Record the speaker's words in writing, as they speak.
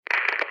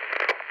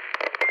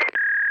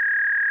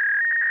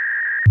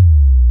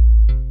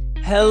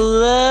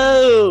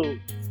Hello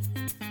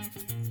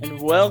and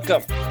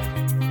welcome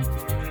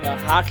to the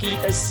Hockey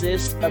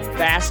Assist a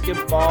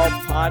Basketball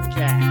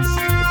podcast.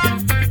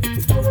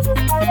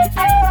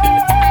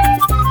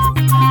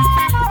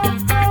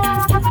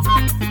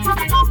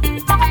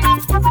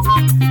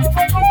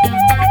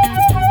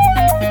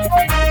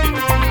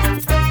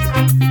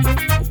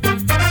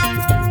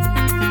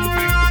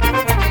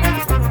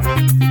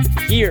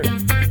 Here,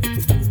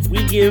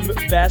 we give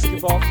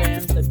basketball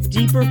fans a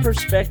deeper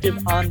perspective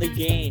on the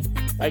game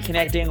by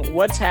connecting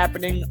what's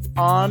happening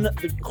on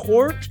the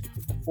court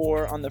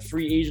or on the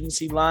free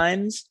agency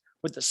lines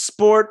with the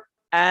sport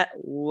at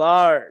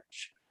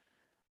large.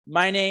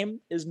 My name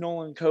is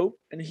Nolan Cope,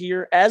 and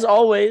here, as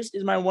always,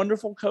 is my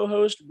wonderful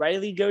co-host,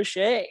 Riley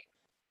Gaucher.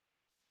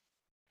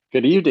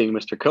 Good evening,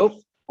 Mr.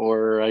 Cope,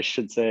 or I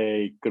should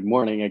say good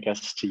morning, I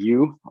guess, to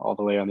you all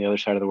the way on the other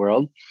side of the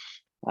world.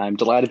 I'm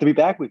delighted to be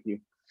back with you.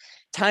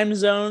 Time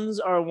zones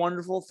are a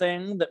wonderful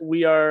thing that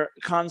we are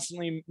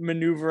constantly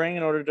maneuvering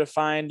in order to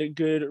find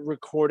good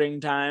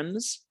recording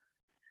times.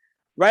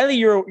 Riley,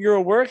 you're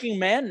a working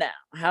man now.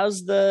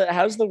 How's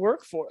the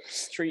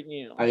workforce treating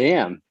you? I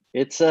am.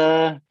 It's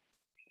a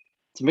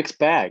mixed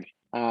bag.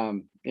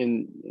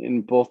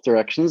 In both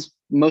directions,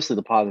 mostly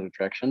the positive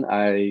direction.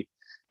 I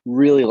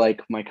really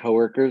like my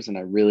coworkers, and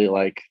I really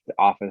like the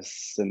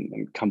office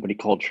and company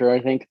culture.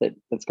 I think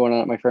that's going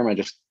on at my firm. I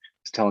just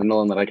was telling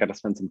Nolan that I got to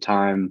spend some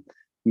time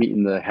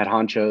meeting the head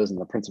honchos and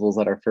the principals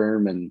at our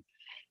firm, and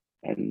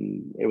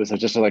it was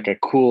just like a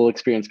cool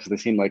experience because they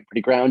seemed like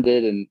pretty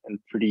grounded and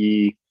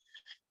pretty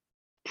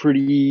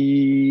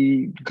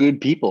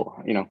good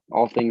people,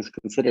 all things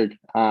considered.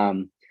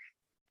 And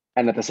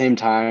at the same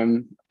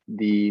time,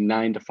 the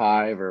 9 to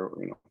 5 or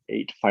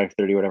 8 to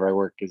 5:30, whatever I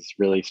work, is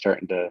really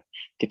starting to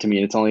get to me,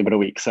 and it's only been a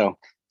week. So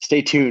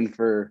stay tuned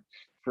for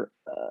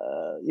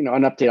an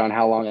update on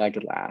how long I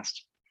could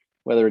last,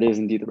 whether it is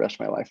indeed the rest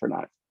of my life or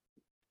not.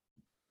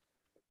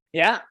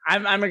 Yeah,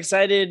 I'm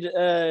excited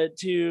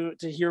to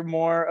hear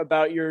more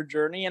about your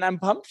journey, and I'm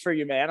pumped for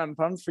you, man. I'm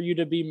pumped for you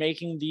to be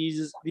making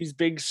these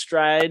big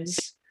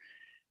strides,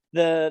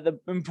 the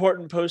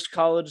important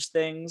post-college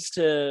things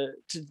to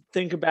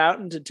think about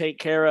and to take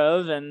care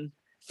of and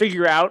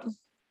figure out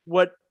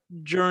what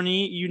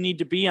journey you need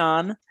to be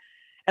on.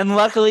 And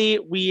luckily,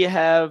 we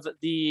have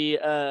the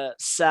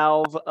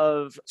salve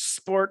of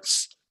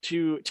sports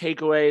to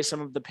take away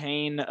some of the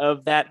pain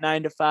of that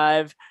 9 to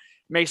 5.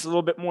 Makes a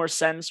little bit more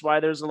sense why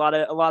there's a lot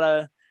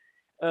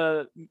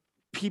of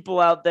people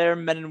out there,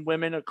 men and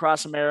women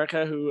across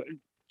America, who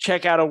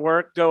check out of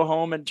work, go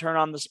home, and turn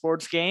on the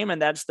sports game,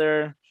 and that's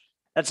a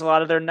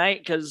lot of their night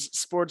because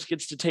sports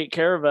gets to take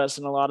care of us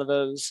in a lot of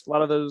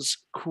those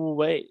cool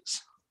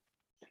ways.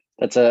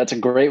 That's a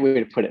great way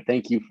to put it.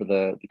 Thank you for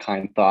the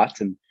kind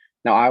thoughts. And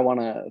now I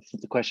want to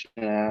flip the question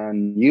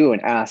on you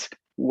and ask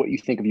what you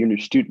think of your new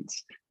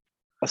students,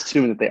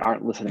 assuming that they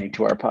aren't listening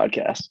to our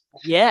podcast.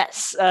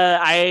 Yes,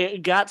 I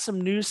got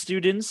some new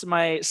students.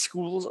 My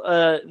school's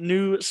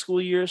new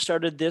school year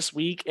started this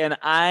week, and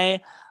I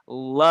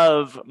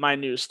love my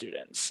new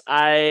students.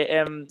 I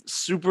am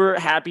super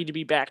happy to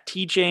be back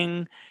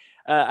teaching.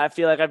 I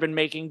feel like I've been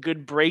making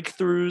good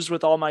breakthroughs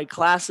with all my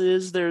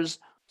classes.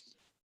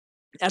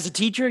 As a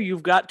teacher,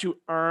 you've got to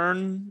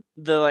earn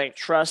the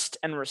trust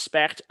and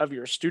respect of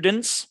your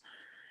students,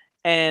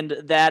 and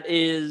that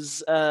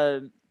is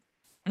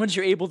once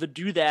you're able to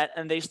do that,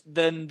 and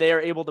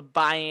they're able to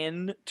buy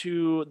in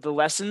to the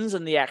lessons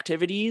and the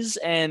activities,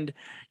 and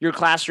your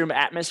classroom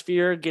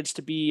atmosphere gets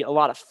to be a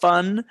lot of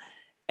fun,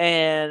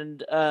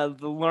 and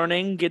the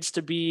learning gets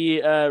to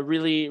be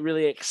really,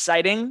 really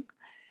exciting.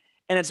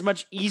 And it's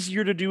much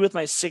easier to do with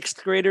my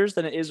 6th graders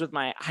than it is with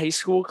my high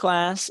school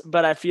class.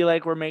 But I feel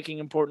like we're making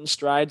important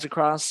strides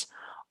across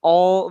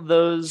all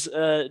those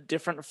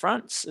different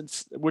fronts.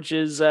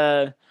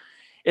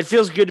 It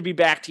feels good to be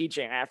back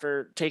teaching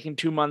after taking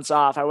 2 months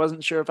off. I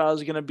wasn't sure if I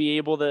was going to be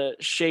able to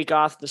shake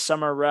off the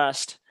summer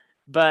rust,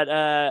 but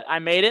I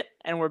made it,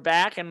 and we're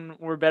back, and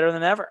we're better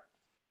than ever.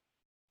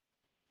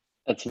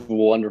 That's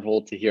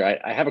wonderful to hear.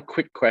 I have a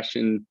quick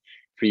question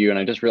for you, and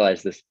I just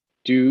realized this.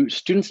 Do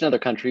students in other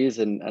countries,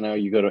 and I know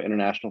you go to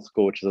international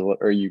school,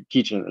 or you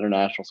teach in an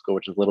international school,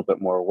 which is a little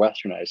bit more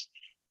westernized,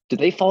 do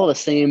they follow the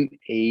same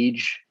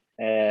age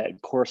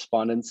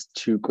correspondence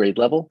to grade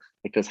level?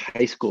 Like, does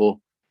high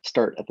school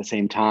start at the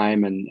same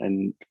time,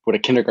 and would a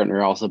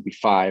kindergartner also be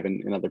 5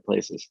 in other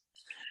places?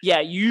 Yeah,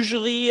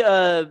 usually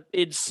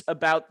it's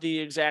about the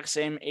exact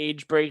same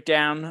age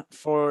breakdown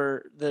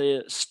for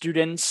the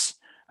students.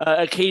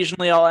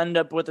 Occasionally I'll end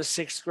up with a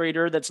 6th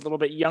grader that's a little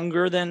bit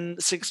younger than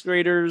 6th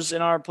graders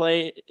in our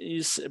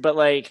place, but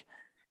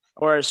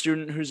or a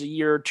student who's a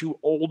year or two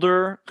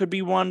older could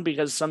be one,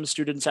 because some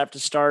students have to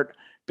start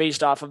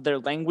based off of their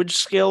language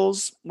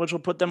skills, which will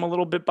put them a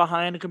little bit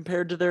behind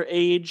compared to their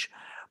age.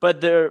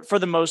 But for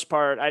the most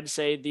part, I'd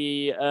say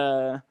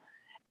the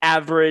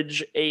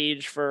average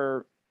age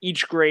for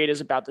each grade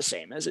is about the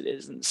same as it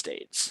is in the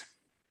States.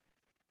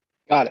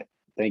 Got it.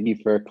 Thank you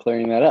for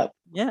clearing that up.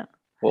 Yeah.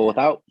 Well,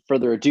 without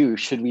further ado,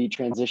 should we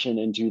transition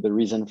into the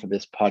reason for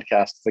this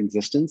podcast's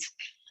existence?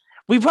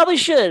 We probably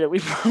should. We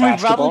probably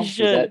Basketball? Is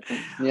should. that,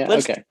 yeah,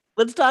 Let's okay.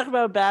 let's talk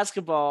about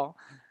basketball.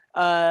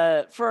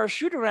 For our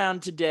shoot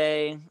around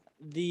today,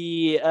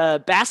 the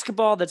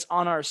basketball that's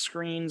on our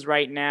screens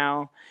right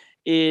now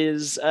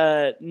is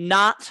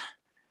not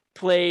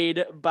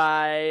played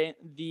by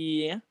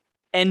the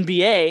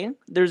NBA.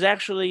 There's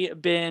actually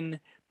been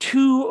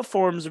two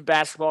forms of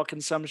basketball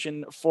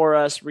consumption for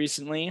us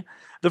recently.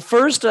 The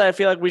first, I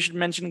feel like we should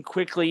mention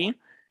quickly,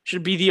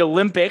 should be the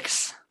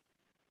Olympics.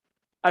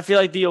 I feel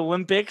like the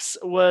Olympics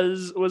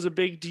was a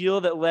big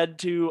deal that led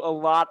to a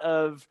lot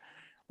of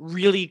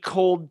really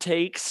cold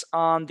takes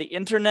on the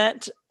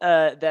internet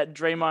that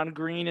Draymond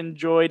Green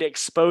enjoyed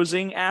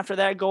exposing after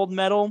that gold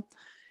medal,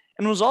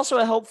 and was also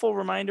a helpful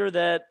reminder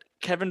that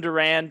Kevin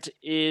Durant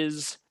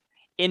is,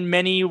 in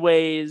many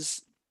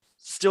ways,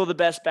 still the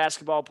best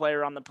basketball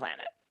player on the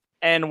planet.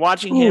 And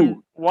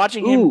Ooh,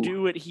 watching him ooh.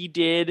 do what he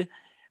did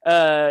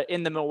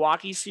in the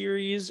Milwaukee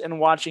series, and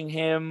watching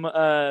him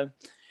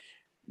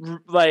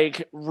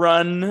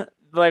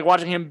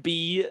watching him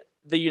be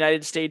the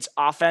United States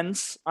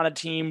offense on a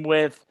team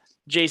with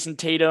Jason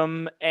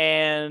Tatum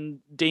and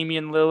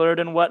Damian Lillard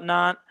and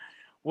whatnot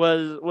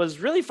was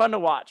really fun to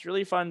watch.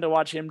 Really fun to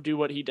watch him do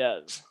what he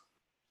does.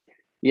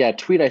 Yeah, a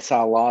tweet I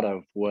saw a lot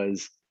of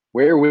was,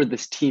 where would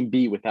this team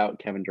be without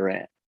Kevin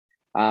Durant?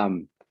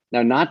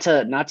 Now, not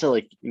to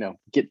like,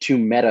 get too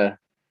meta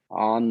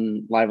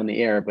on live on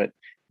the air, but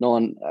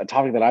Nolan, a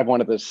topic that I've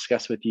wanted to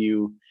discuss with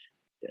you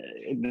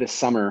this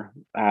summer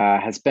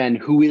has been,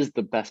 who is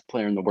the best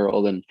player in the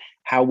world, and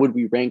how would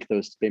we rank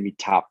those maybe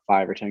top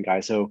 5 or 10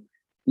 guys? So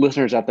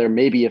listeners out there,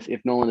 maybe if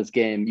Nolan is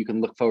game, you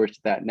can look forward to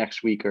that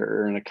next week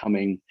or in a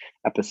coming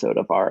episode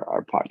of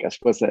our podcast.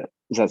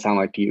 Does that sound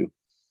like to you?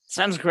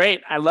 Sounds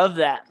great. I love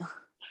that.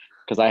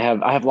 Because I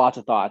have lots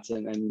of thoughts,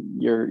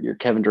 and your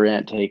Kevin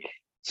Durant take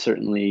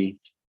certainly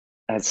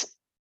has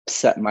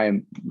set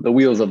the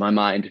wheels of my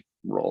mind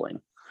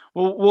rolling.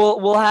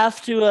 We'll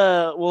have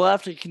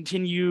to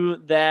continue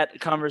that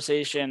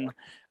conversation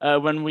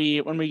when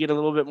we get a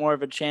little bit more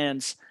of a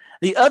chance.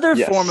 The other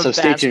Yes, form so of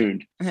stay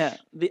tuned. yeah,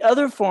 the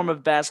other form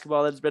of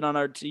basketball that's been on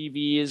our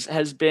TVs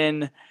has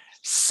been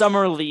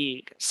Summer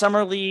League.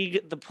 Summer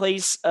League, the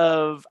place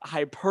of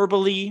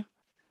hyperbole,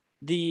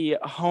 the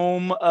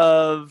home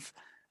of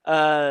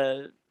uh,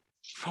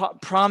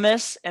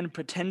 promise and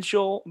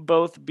potential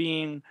both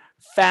being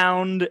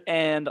found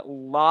and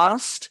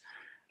lost,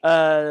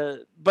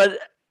 but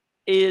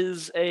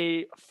is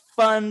a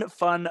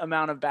fun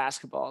amount of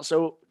basketball.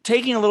 So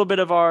taking a little bit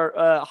of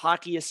our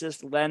hockey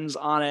assist lens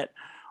on it,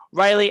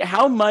 Riley,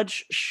 how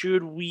much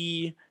should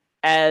we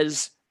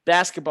as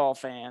basketball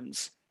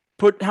fans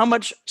how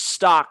much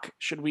stock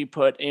should we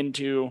put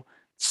into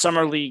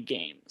summer league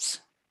games?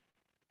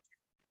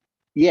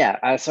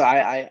 Yeah, so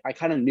I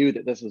kind of knew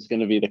that this was going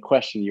to be the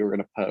question you were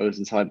going to pose,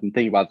 and so I've been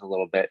thinking about it a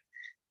little bit.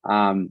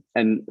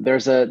 And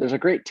there's a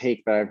great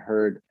take that I've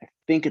heard. I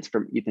think it's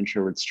from Ethan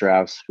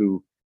Sherwood-Strauss,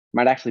 who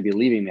might actually be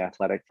leaving the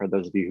Athletic, for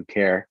those of you who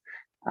care.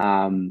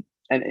 And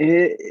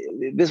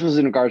this was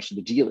in regards to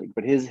the G League,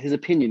 but his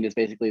opinion is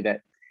basically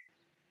that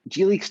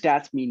G League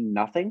stats mean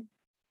nothing.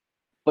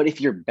 But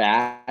if you're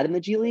bad in the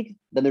G League,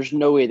 then there's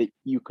no way that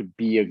you could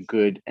be a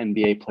good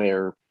NBA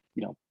player,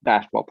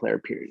 basketball player,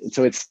 period. And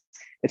so it's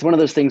one of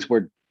those things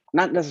where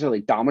not necessarily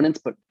dominance,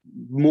 but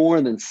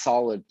more than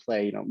solid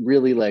play,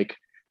 really like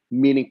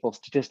meaningful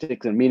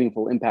statistics and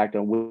meaningful impact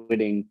on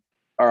winning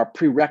are a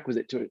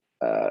prerequisite to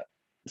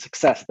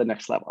success at the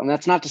next level. And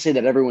that's not to say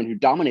that everyone who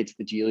dominates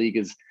the G League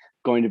is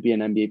going to be an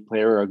NBA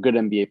player or a good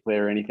NBA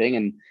player or anything.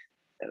 And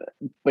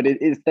but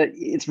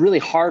it's really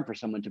hard for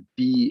someone to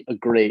be a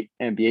great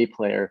NBA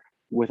player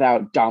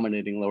without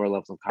dominating lower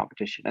levels of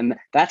competition. And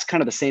that's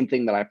kind of the same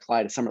thing that I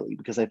apply to Summer League,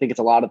 because I think it's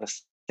a lot of the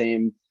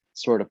same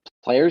sort of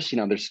players.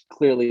 There's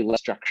clearly less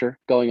structure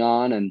going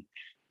on. And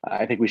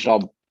I think we should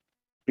all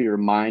be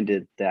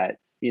reminded that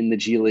in the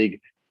G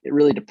League, it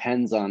really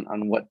depends on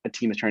what the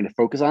team is trying to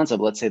focus on. So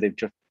let's say they've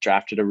just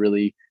drafted a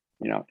really,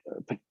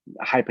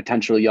 high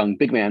potential young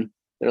big man.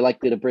 They're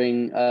likely to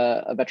bring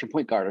a veteran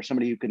point guard or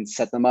somebody who can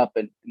set them up,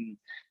 and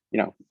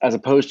as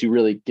opposed to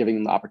really giving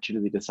them the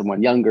opportunity to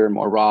someone younger,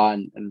 more raw,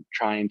 and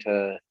trying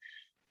to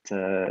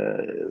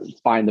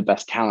find the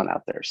best talent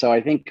out there. So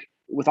I think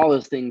with all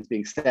those things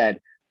being said,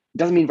 it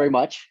doesn't mean very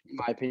much, in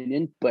my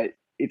opinion. But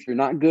if you're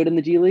not good in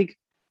the G League,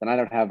 then I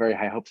don't have very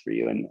high hopes for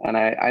you. And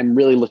I'm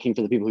really looking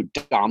for the people who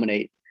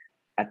dominate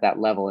at that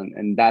level.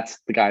 And that's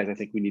the guys I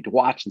think we need to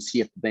watch and see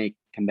if they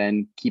can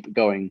then keep it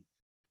going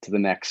to the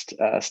next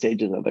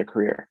stages of their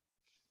career.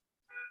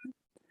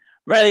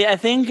 Riley, I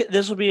think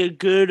this will be a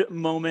good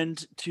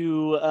moment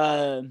to.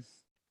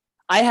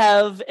 I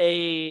have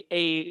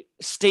a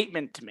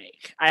statement to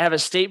make. I have a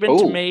statement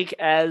to make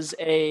as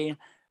a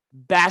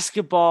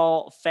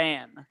basketball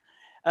fan.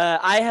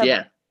 I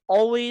have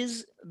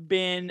always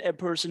been a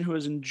person who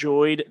has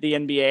enjoyed the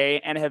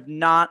NBA and have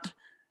not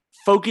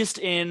focused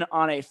in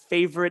on a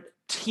favorite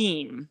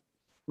team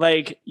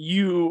like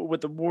you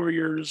with the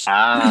Warriors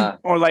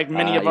or like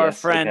many of our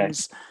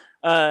friends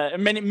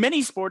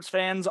many sports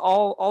fans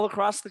all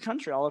across the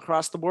country, all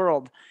across the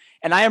world.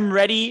 And I am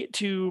ready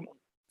to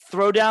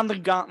throw down the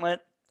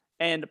gauntlet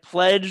and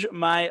pledge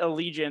my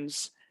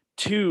allegiance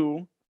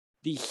to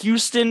the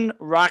Houston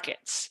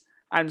Rockets.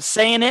 I'm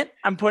saying it.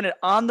 I'm putting it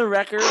on the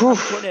record. I'm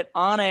putting it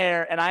on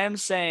air. And I am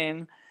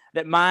saying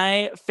that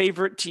my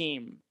favorite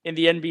team in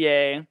the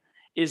NBA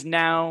is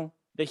now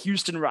the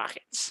Houston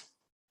Rockets.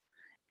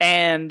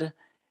 And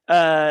You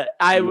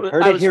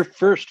heard it here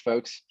first,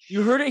 folks.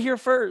 You heard it here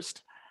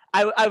first.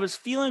 I was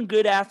feeling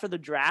good after the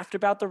draft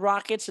about the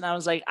Rockets, and I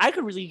was like, I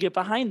could really get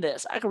behind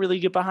this.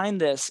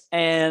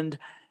 And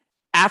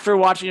after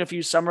watching a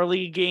few summer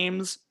league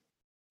games,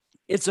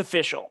 it's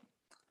official.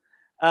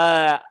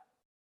 I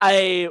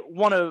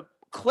want to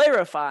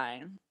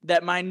clarify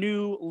that my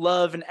new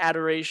love and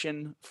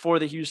adoration for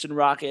the Houston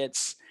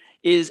Rockets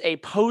is a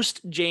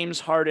post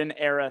James Harden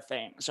era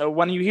thing. So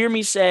when you hear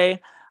me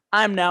say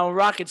I'm now a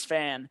Rockets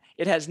fan,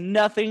 it has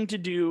nothing to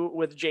do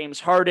with James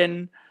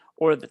Harden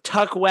or the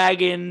Tuck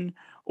Wagon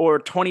or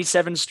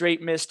 27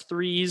 straight missed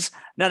threes.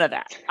 None of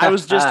that. I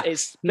was just a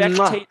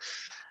spectator.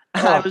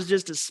 I was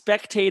just a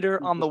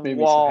spectator on the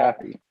wall.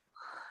 So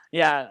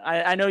yeah,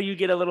 I know you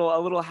get a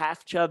little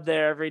half chub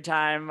there every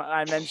time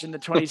I mention the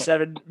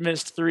 27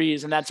 missed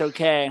threes, and that's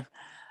okay.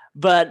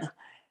 But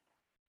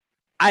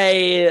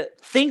I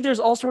think there's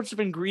all sorts of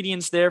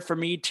ingredients there for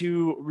me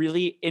to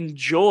really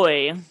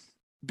enjoy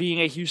being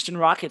a Houston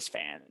Rockets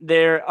fan.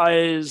 There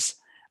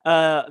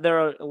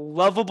are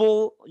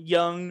lovable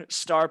young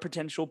star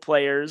potential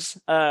players.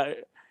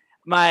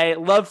 My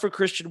love for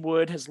Christian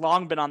Wood has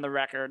long been on the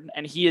record,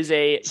 and he is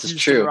a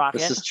Houston Rocket.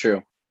 This is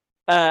true.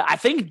 I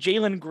think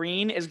Jalen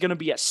Green is going to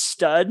be a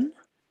stud.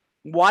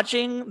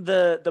 Watching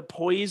the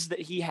poise that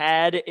he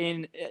had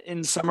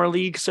in summer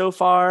league so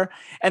far,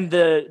 and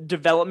the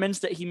developments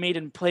that he made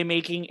in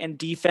playmaking and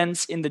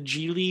defense in the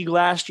G League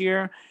last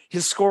year,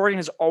 his scoring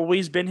has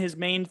always been his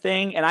main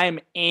thing, and I am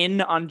in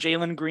on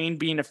Jalen Green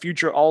being a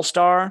future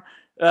All-Star,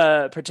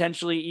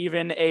 potentially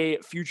even a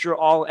future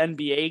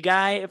All-NBA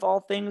guy if all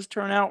things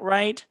turn out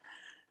right.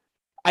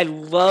 I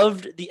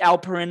loved the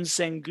Alperen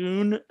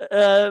Sengun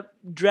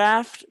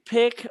draft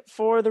pick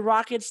for the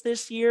Rockets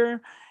this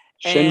year.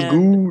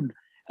 Sengun.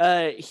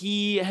 And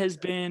he has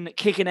been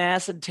kicking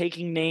ass and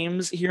taking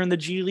names here in the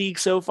G League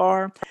so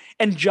far.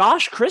 And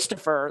Josh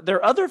Christopher,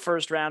 their other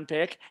first-round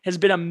pick, has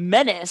been a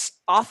menace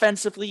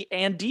offensively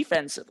and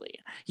defensively.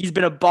 He's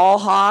been a ball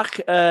hawk,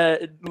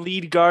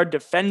 lead guard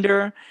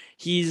defender.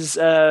 He's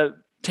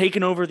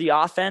taken over the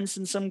offense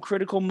in some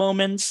critical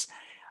moments.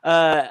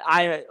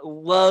 I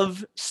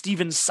love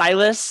Steven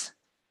Silas.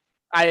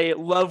 I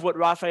love what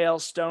Raphael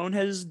Stone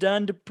has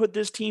done to put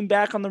this team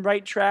back on the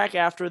right track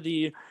after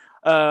the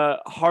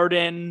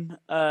Harden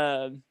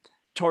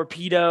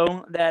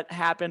torpedo that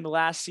happened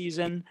last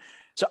season.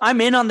 So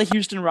I'm in on the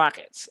Houston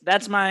Rockets.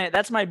 That's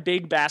my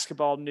big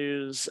basketball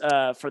news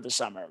for the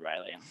summer,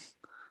 Riley.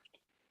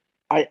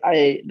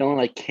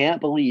 I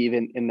can't believe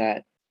in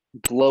that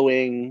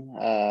glowing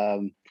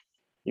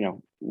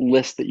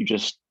list that you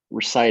just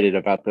recited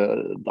about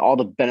all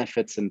the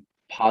benefits and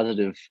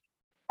positive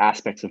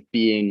aspects of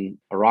being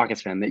a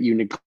Rockets fan, that you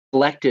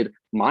neglected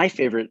my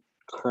favorite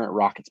current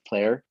Rockets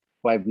player,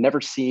 who I've never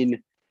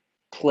seen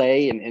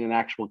play in an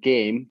actual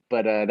game,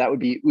 but that would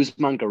be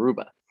Usman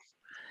Garuba.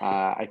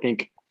 I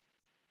think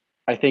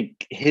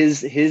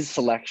his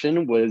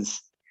selection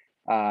was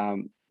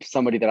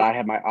somebody that I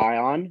had my eye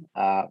on.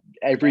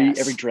 Every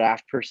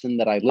draft person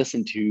that I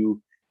listened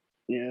to,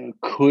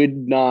 could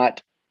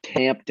not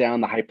tamp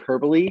down the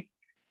hyperbole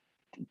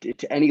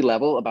to any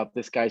level about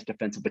this guy's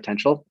defensive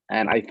potential.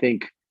 And I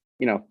think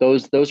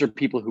those are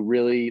people who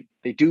really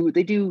they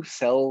do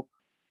sell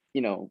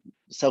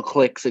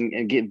clicks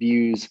and get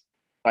views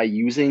by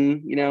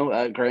using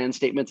grand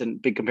statements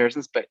and big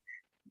comparisons, but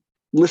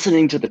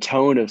listening to the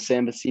tone of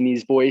Sam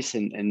Vecini's voice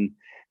and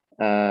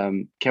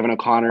Kevin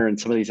O'Connor and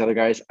some of these other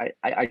guys,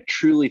 I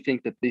truly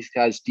think that these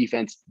guys'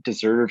 defense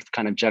deserved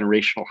kind of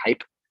generational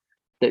hype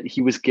that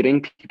he was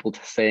getting. People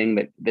saying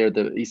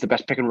that he's the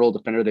best pick and roll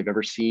defender they've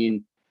ever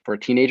seen for a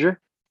teenager,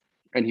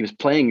 and he was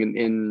playing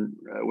in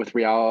with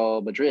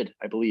Real Madrid,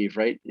 I believe,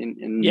 right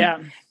in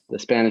the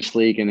Spanish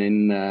league and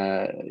in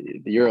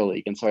the Euro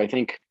League. And so I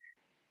think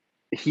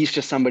he's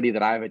just somebody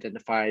that I've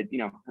identified,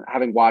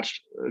 having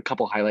watched a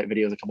couple highlight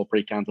videos, a couple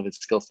breakdowns of his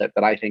skill set,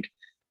 that I think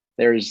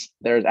there's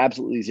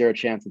absolutely zero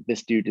chance that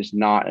this dude is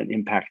not an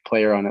impact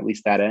player on at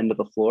least that end of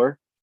the floor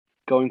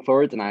going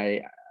forward.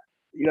 And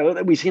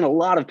we've seen a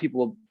lot of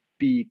people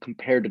be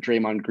compared to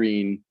Draymond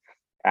Green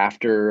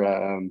after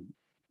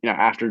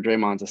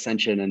Draymond's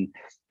ascension, and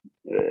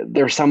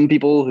there are some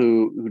people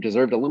who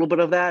deserved a little bit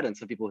of that, and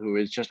some people who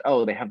is just,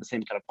 they have the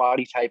same kind of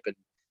body type and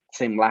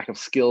same lack of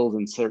skills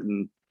in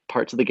certain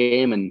parts of the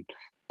game, and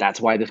that's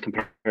why this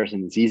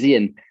comparison is easy.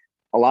 And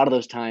a lot of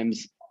those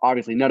times,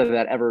 obviously, none of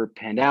that ever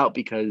panned out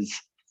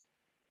because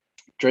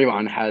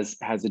Draymond has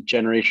a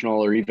generational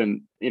or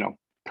even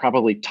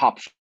probably top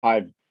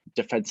 5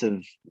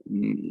 defensive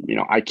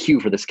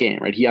IQ for this game,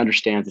 right? He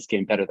understands this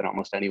game better than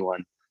almost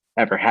anyone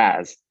ever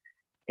has.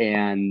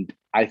 And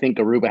I think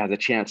Aruba has a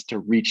chance to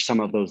reach some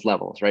of those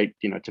levels, right?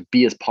 To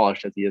be as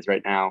polished as he is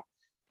right now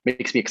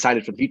makes me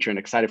excited for the future and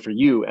excited for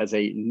you as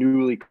a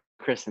newly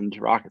christened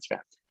Rockets fan.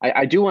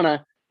 I do want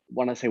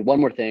to say one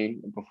more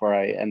thing before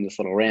I end this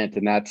little rant,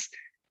 and that's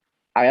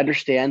I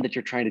understand that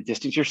you're trying to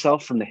distance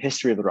yourself from the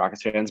history of the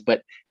Rockets fans,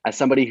 but as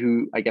somebody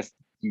who I guess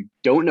you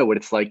don't know what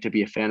it's like to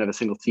be a fan of a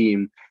single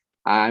team,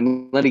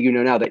 I'm letting you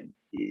know now that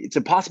it's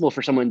impossible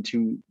for someone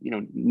to,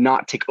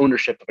 not take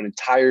ownership of an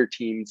entire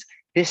team's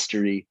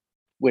history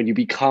when you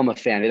become a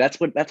fan. That's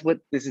what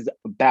this is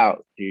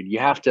about, dude. You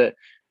have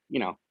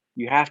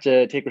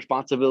to take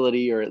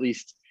responsibility, or at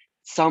least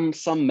some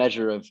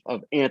measure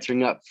of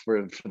answering up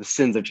for the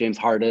sins of James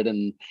Harden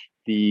and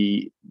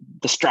the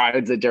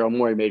strides that Daryl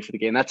Morey made for the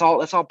game. That's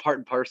all part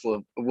and parcel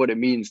of what it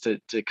means to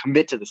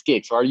commit to this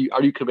game. So are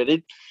you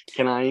committed?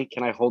 Can I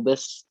hold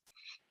this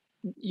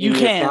You in the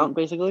can. account,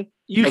 basically?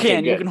 You Okay,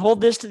 can. You good. can hold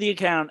this to the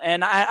account,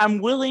 and I'm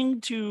willing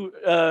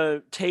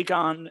to take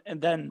on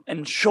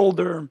and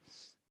shoulder.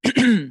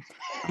 I'm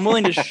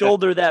willing to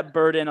shoulder that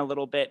burden a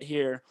little bit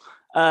here.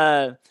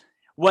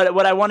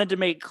 What I wanted to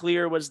make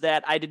clear was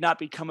that I did not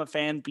become a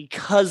fan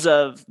because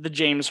of the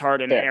James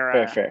Harden Fair, era.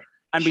 fair, fair.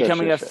 I'm Sure,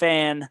 becoming sure, a sure.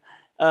 fan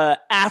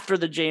after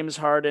the James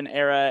Harden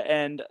era,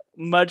 and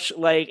much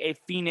like a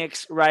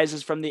phoenix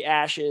rises from the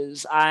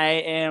ashes, I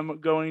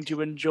am going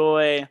to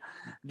enjoy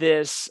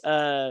this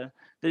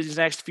these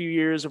next few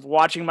years of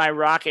watching my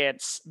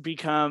Rockets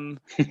become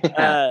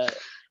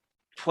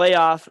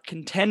playoff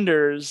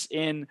contenders.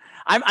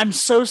 I'm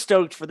so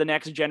stoked for the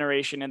next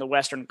generation in the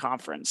Western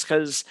Conference,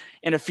 because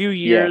in a few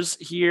Yeah. years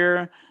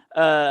here,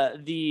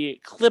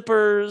 the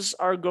Clippers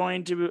are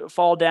going to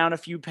fall down a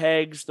few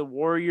pegs. The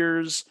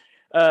Warriors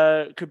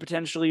could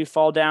potentially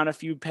fall down a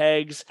few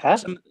pegs. Huh?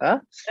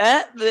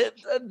 Huh?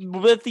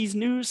 With these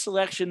new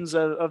selections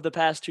of the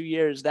past 2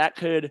 years, that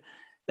could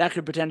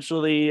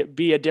potentially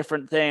be a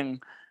different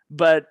thing.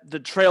 But the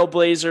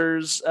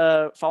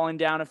Trailblazers falling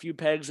down a few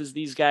pegs as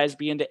these guys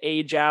begin to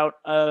age out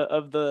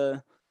of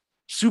the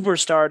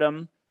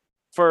superstardom,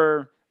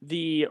 for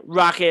the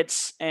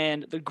Rockets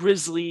and the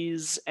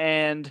Grizzlies,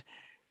 and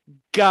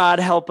God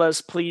help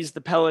us, please,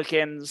 the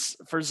Pelicans,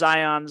 for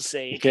Zion's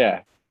sake.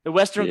 Yeah. The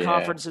Western Yeah.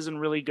 Conference is in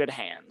really good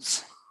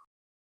hands.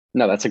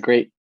 No, that's a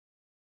great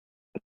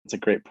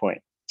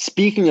point.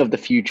 Speaking of the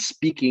future,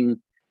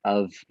 speaking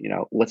of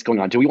what's going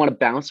on, do we want to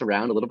bounce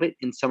around a little bit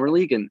in summer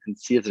league and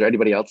see if there's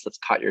anybody else that's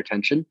caught your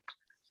attention?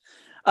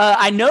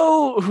 I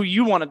know who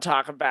you want to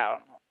talk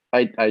about.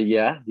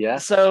 Yeah.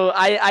 So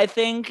I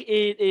think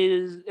it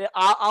is.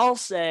 I'll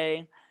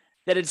say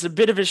that it's a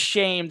bit of a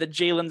shame that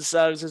Jalen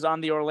Suggs is on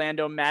the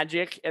Orlando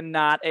Magic and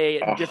not a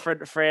Oh,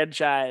 different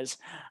franchise.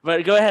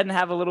 But go ahead and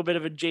have a little bit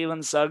of a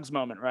Jalen Suggs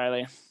moment,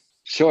 Riley.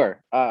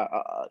 sure.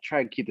 I'll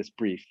try and keep this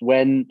brief.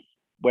 When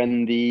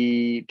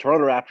the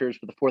Toronto Raptors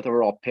with the fourth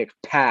overall pick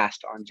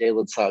passed on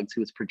Jalen Suggs,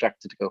 who was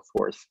projected to go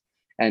fourth,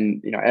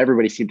 and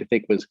everybody seemed to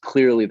think was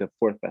clearly the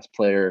fourth best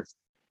player,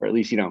 or at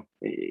least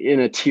in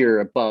a tier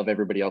above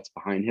everybody else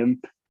behind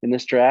him in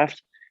this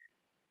draft.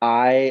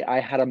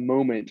 I had a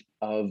moment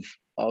of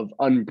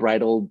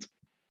unbridled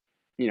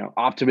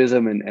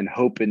optimism and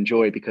hope and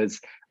joy, because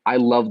I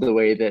love the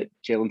way that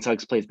Jalen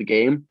Suggs plays the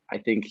game. I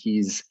think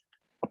he's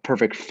a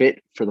perfect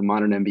fit for the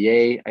modern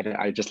NBA.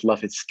 I just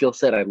love his skill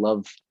set. I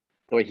love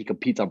the way he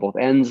competes on both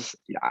ends.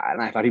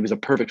 And I thought he was a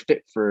perfect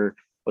fit for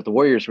what the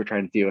Warriors were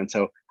trying to do. And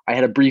so I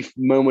had a brief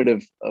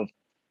moment of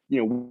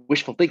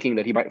wishful thinking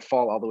that he might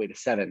fall all the way to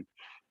 7.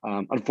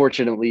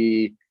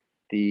 Unfortunately,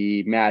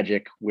 the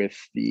Magic with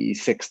the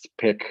sixth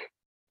pick,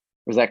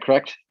 was that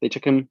correct? They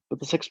took him with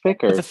the sixth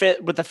pick, With the or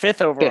fifth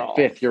fifth? overall.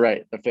 Fifth. You're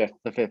right. The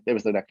fifth. It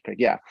was the next pick.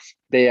 Yeah,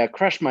 they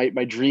crushed my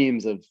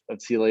dreams of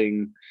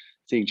seeing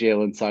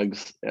Jalen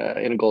Suggs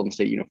in a Golden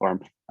State uniform.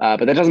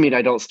 But that doesn't mean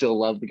I don't still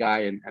love the guy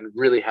and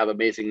really have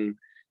amazing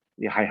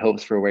high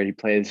hopes for where he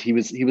plays. He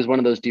was one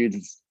of those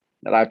dudes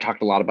that I've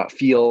talked a lot about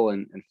feel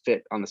and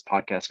fit on this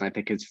podcast, and I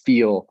think his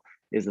feel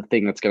is the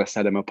thing that's going to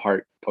set him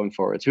apart going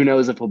forwards. Who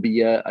knows if he'll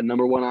be a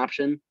number one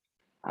option?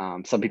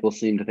 Some people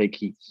seem to think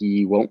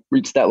he won't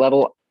reach that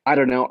level. I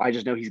don't know. I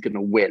just know he's going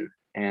to win,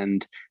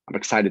 and I'm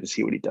excited to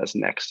see what he does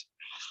next.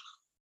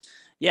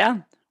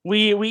 Yeah,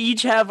 we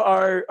each have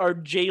our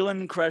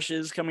Jalen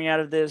crushes coming out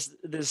of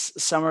this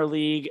summer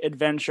league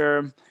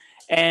adventure,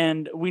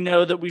 and we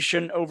know that we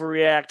shouldn't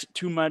overreact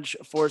too much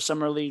for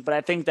summer league. But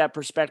I think that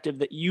perspective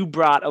that you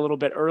brought a little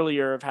bit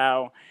earlier of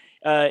how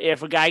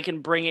if a guy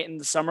can bring it in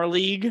the summer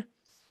league,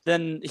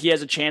 then he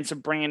has a chance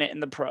of bringing it in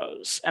the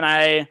pros.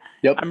 And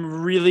Yep.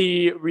 I'm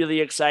really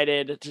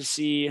excited to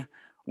see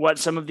what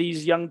some of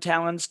these young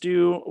talents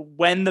do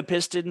when the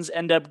Pistons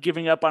end up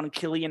giving up on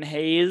Killian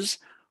Hayes.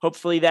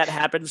 Hopefully that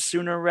happens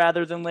sooner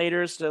rather than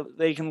later, so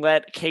they can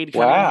let Cade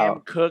Cunningham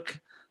Wow.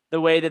 cook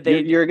the way that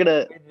You're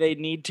gonna. they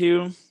need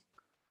to.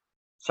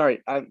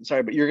 Sorry, I'm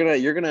sorry, but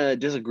you're gonna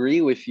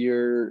disagree with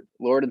your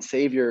Lord and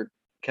Savior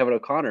Kevin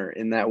O'Connor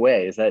in that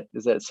way. Is that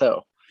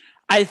so?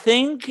 I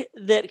think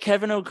that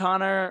Kevin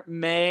O'Connor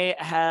may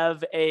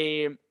have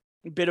a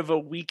bit of a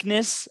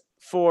weakness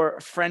for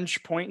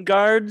French point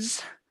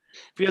guards.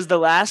 because the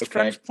last Okay.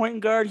 French point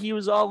guard he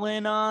was all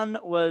in on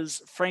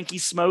was Frankie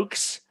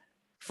Smokes,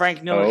 Frank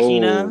Oh,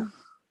 Ntilikina,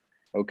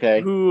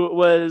 okay. who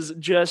was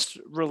just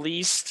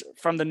released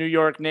from the New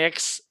York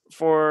Knicks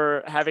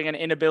for having an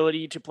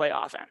inability to play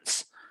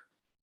offense.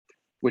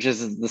 Which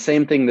is the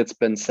same thing that's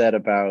been said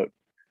about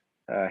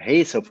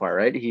Hayes so far,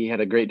 right? He had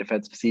a great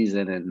defensive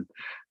season and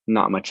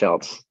not much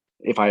else,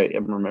 if I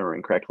am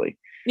remembering correctly.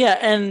 Yeah,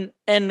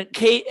 and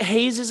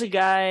Hayes is a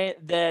guy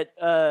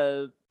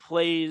that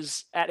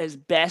plays at his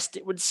best,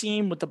 it would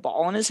seem, with the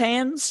ball in his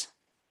hands.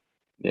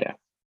 Yeah.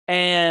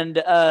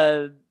 And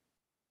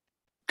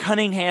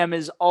Cunningham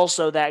is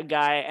also that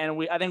guy,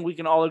 and I think we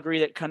can all agree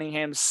that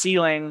Cunningham's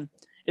ceiling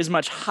is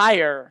much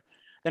higher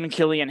than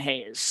Killian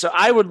Hayes. So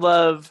I would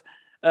love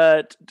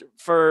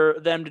for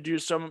them to do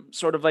some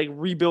sort of like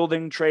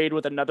rebuilding trade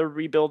with another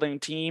rebuilding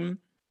team.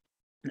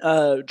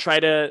 Try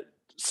to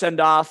send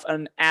off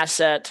an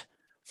asset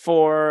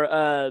for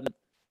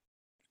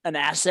an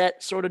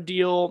asset sort of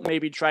deal.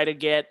 Maybe try to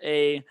get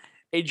a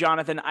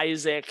Jonathan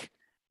Isaac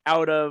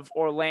out of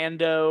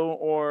Orlando,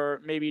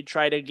 or maybe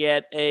try to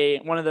get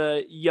one of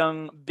the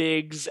young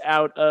bigs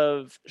out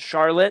of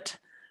Charlotte.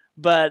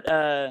 But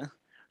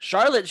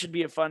Charlotte should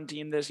be a fun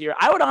team this year.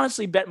 I would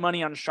honestly bet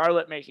money on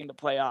Charlotte making the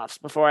playoffs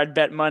before I'd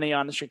bet money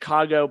on the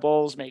Chicago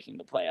Bulls making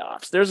the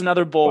playoffs. There's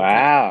another Bull team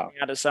Wow.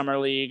 out of summer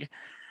league.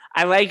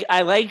 I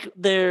like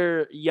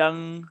their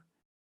young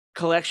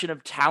collection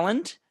of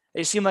talent.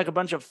 They seem like a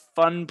bunch of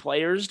fun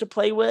players to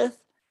play with,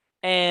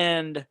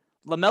 and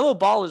LaMelo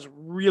Ball is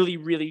really,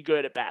 really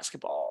good at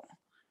basketball.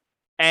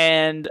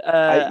 And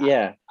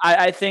Yeah,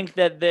 I think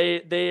that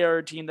they are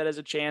a team that has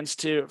a chance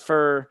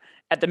for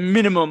at the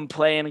minimum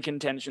play in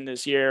contention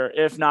this year,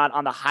 if not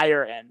on the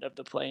higher end of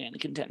the play in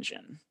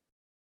contention.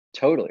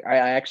 totally. I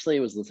actually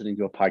was listening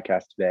to a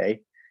podcast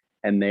today,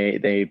 and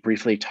they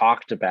briefly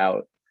talked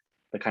about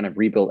the kind of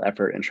rebuild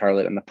effort in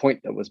Charlotte, and the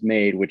point that was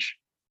made, which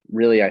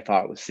really I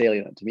thought was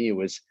salient to me,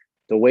 was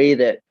the way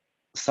that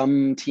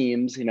some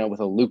teams, with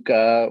a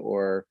Luka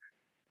or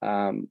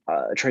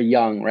Trae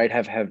Young, right,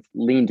 have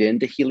leaned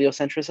into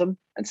heliocentrism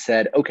and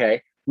said,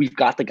 okay, we've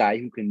got the guy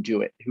who can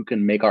do it, who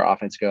can make our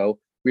offense go.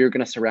 We are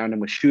going to surround him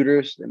with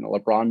shooters in the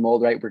LeBron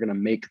mold, right? We're going to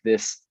make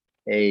this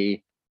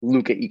a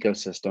Luka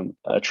ecosystem,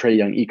 a Trae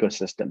Young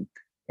ecosystem.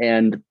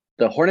 And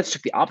the Hornets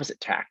took the opposite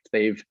tact.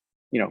 They've,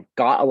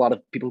 got a lot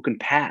of people who can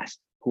pass,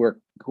 who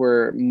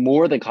are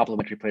more than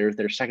complementary players.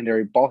 They're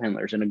secondary ball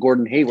handlers, in a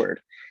Gordon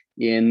Hayward,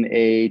 in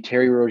a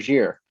Terry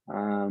Rozier.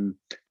 And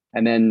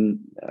then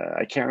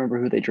I can't remember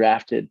who they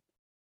drafted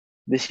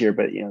this year,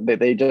 but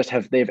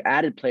they've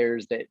added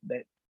players that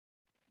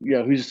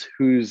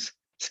whose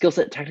skill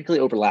set technically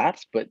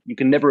overlaps, but you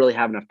can never really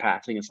have enough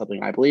passing is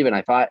something I believe. And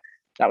I thought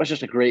that was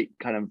just a great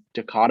kind of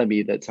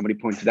dichotomy that somebody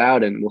pointed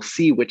out, and we'll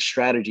see which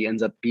strategy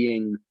ends up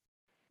being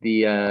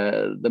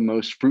the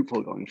most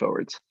fruitful going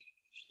forwards.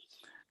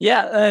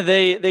 Yeah,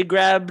 they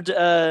grabbed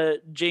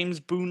James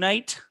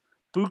Bouknight.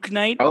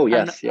 Oh I'm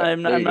yes, yeah,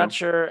 I'm there I'm you not go.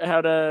 sure how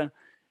to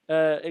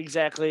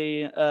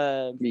exactly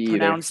Me either.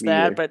 pronounce Me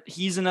that, either. but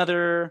he's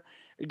another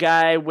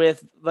guy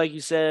with, like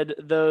you said,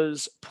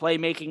 those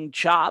playmaking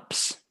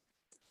chops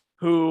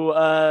who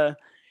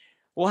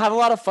will have a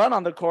lot of fun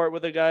on the court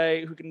with a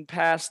guy who can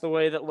pass the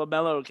way that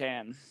LaMelo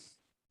can.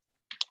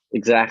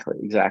 Exactly.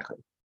 Exactly.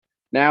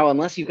 Now,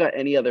 unless you've got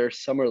any other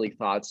summer league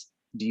thoughts,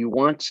 do you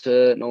want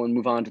to, Nolan,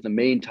 move on to the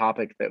main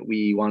topic that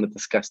we want to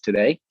discuss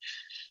today?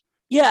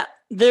 Yeah,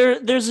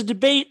 there's a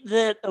debate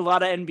that a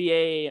lot of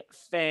NBA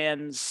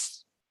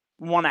fans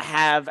want to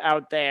have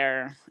out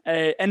there.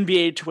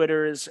 NBA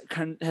Twitter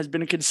has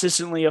been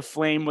consistently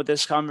aflame with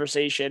this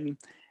conversation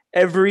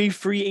every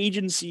free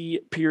agency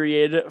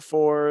period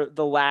for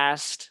the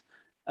last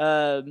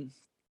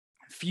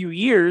few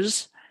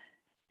years,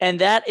 and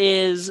that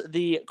is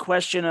the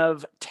question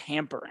of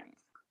tampering.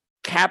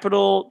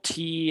 Capital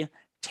T,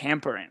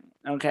 tampering.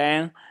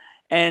 Okay.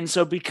 And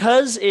so,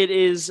 because it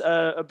is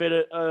a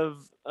bit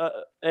of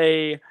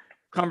a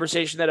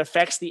conversation that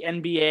affects the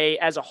NBA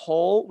as a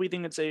whole, we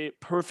think it's a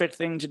perfect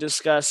thing to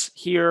discuss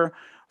here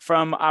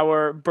from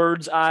our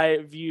bird's eye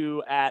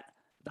view at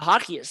the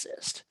Hockey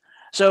Assist.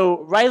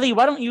 So, Riley,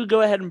 why don't you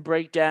go ahead and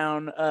break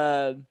down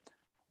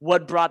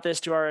what brought this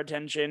to our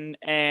attention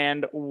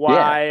and Yeah,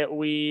 why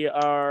we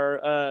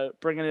are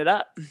bringing it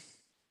up?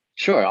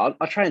 sure. I'll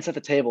try and set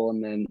the table,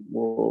 and then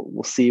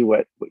we'll see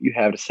what you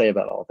have to say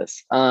about all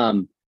this.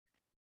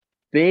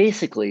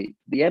 Basically,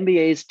 the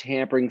NBA's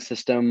tampering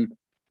system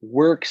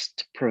works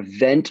to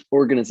prevent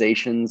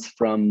organizations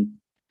from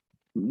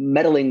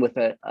meddling with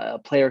a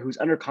player who's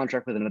under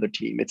contract with another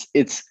team.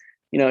 It's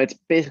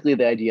basically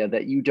the idea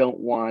that you don't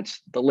want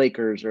the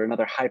Lakers or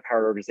another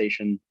high-powered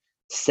organization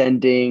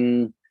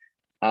sending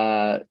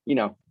a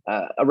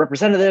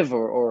representative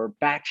or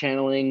back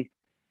channeling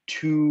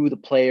to the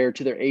player,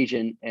 to their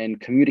agent, and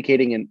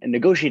communicating and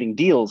negotiating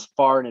deals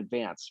far in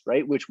advance,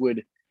 right? Which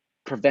would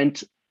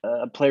prevent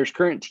a player's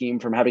current team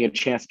from having a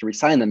chance to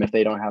resign them if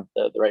they don't have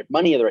the right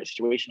money or the right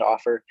situation to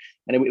offer.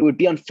 And it would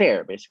be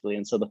unfair, basically.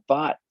 And so the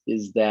thought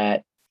is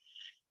that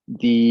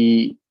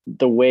the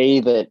way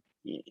that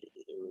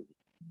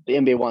the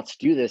NBA wants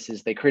to do this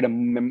is they create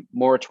a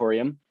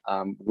moratorium,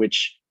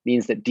 which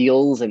means that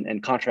deals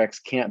and contracts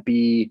can't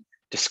be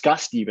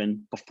discussed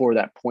even before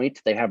that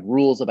point. They have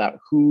rules about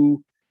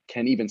who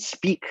can even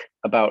speak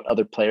about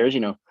other players.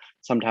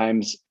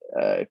 Sometimes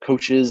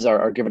coaches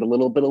are given a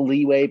little bit of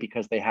leeway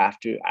because they have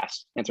to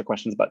answer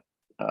questions about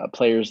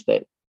players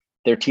that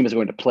their team is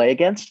going to play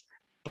against.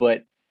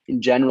 But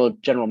in general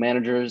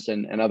managers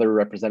and other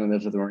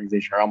representatives of the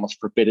organization are almost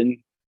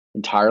forbidden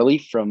entirely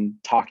from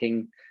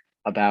talking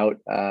about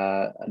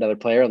another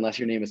player unless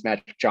your name is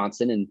Magic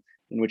Johnson, and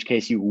in which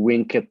case you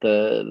wink at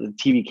the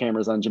TV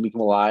cameras on Jimmy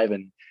Kimmel Live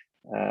and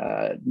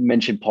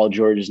mention Paul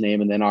George's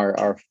name, and then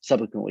are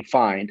subsequently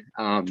fined.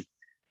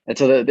 And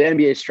so the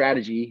NBA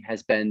strategy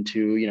has been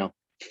to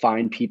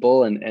fine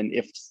people, and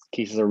if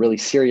cases are really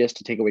serious,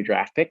 to take away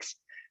draft picks.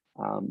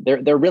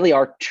 There really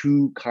are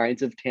two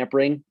kinds of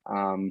tampering.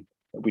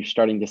 We're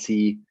starting to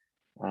see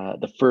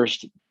the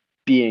first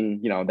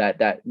being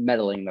that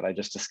meddling that I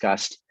just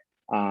discussed,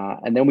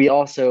 and then we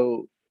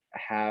also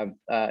have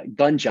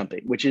gun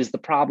jumping, which is the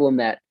problem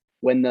that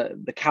when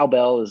the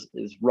cowbell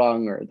is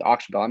rung, or the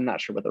auction bell, I'm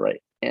not sure what the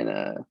right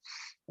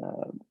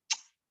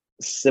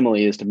simile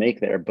is to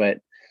make there, but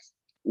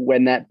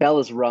when that bell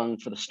is rung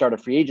for the start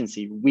of free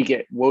agency, we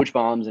get Woj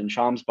bombs and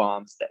Shams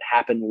bombs that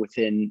happen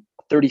within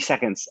 30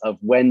 seconds of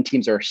when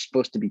teams are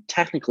supposed to be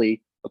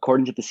technically,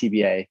 according to the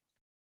CBA,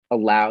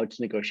 allowed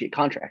to negotiate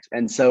contracts.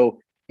 And so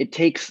it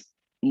takes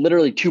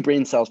literally two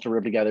brain cells to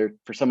rub together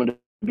for someone to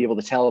be able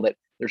to tell that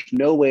there's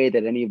no way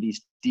that any of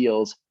these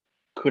deals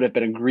could have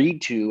been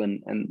agreed to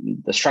and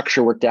the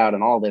structure worked out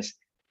and all this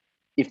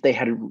if they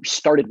had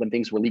started when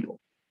things were legal.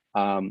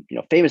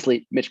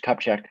 Famously, Mitch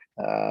Kupchak,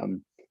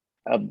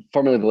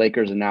 formerly the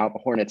Lakers and now the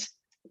Hornets,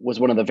 was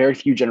one of the very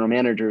few general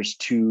managers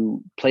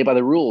to play by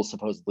the rules,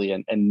 supposedly,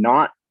 and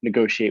not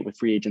negotiate with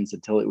free agents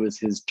until it was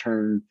his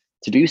turn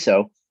to do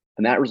so.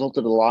 And that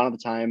resulted a lot of the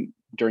time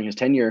during his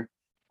tenure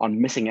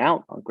on missing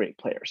out on great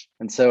players.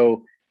 And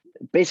so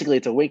basically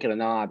it's a wink and a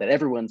nod that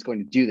everyone's going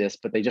to do this,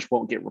 but they just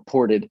won't get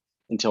reported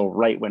until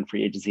right when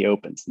free agency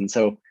opens. And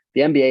so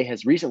the NBA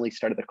has recently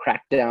started to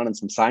crack down on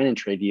some sign and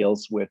trade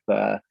deals with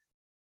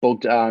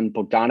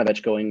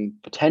Bogdanovich going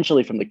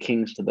potentially from the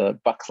Kings to the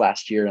Bucks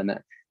last year, and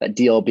that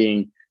deal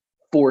being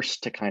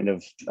forced to kind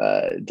of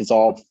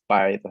dissolve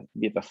by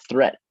the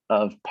threat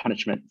of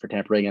punishment for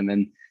tampering. And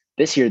then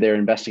this year they're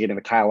investigating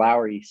the Kyle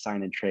Lowry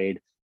sign and trade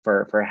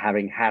for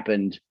having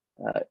happened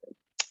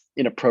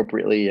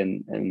inappropriately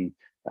and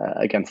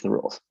against the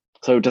rules.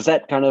 So does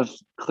that kind of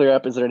clear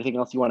up? Is there anything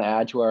else you want to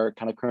add to our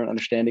kind of current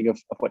understanding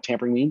of what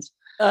tampering means?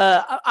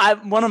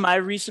 One of my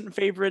recent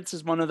favorites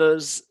is one of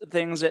those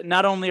things that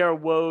not only is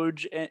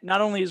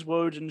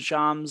Woj and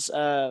Shams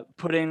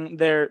putting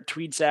their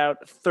tweets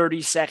out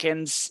 30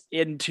 seconds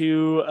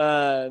into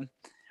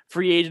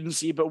free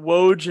agency, but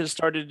Woj has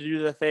started to do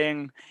the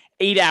thing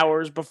 8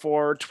 hours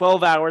before,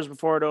 12 hours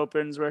before it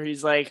opens, where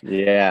he's like,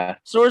 yeah,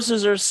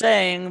 sources are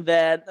saying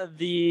that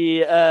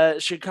the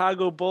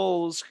Chicago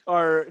Bulls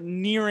are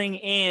nearing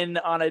in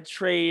on a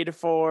trade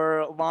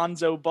for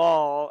Lonzo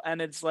Ball, and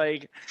it's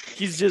like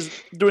he's just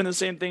doing the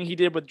same thing he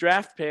did with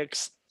draft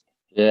picks.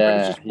 But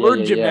it's just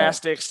word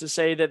gymnastics to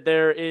say that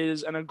there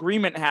is an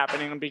agreement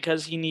happening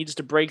because he needs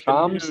to break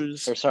the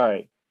news. Or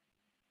sorry.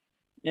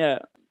 Yeah,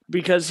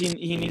 because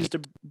he needs to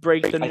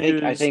break the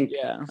news. I think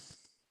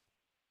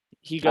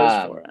he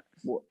goes for it.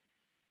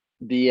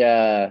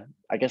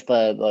 I guess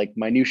the like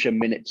minutia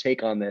minute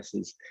take on this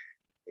is,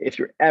 if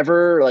you're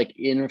ever like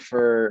in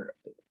for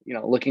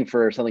looking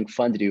for something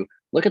fun to do,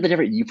 look at the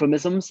different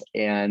euphemisms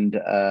and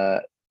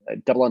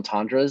double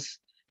entendres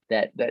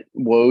that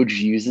Woj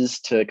uses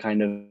to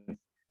kind of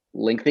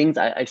link things.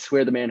 I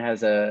swear the man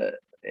has a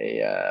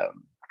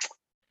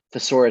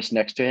thesaurus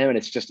next to him, and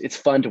it's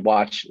fun to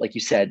watch. Like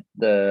you said,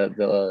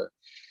 the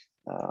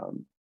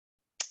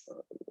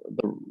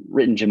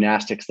written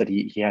gymnastics that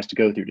he has to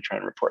go through to try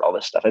and report all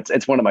this stuff.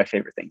 It's one of my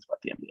favorite things about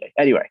the NBA.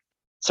 Anyway,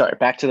 sorry,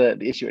 back to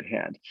the issue at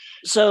hand.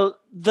 So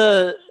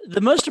the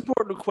most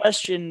important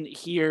question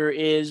here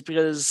is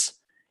because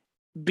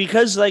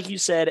like you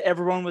said,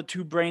 everyone with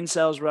two brain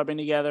cells rubbing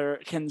together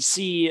can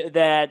see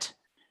that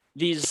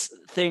these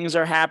things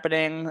are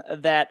happening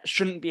that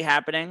shouldn't be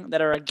happening,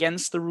 that are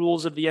against the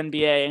rules of the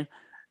NBA.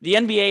 The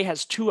NBA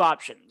has two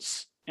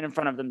options in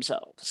front of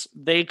themselves.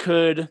 They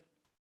could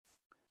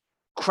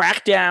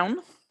crack down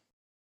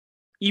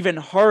even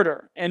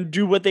harder and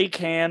do what they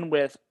can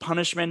with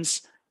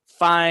punishments,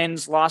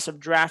 fines, loss of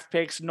draft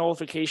picks,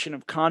 nullification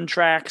of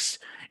contracts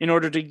in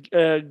order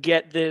to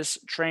get this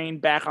train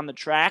back on the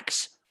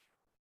tracks.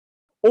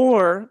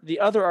 Or the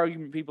other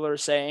argument people are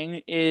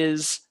saying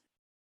is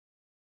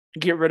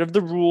get rid of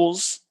the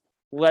rules,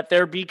 let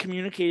there be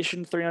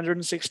communication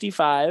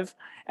 365,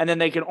 and then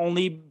they can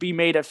only be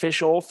made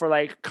official for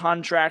like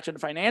contract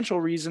and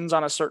financial reasons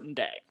on a certain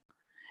day.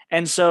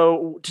 And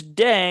so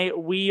today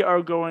we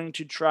are going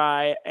to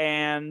try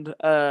and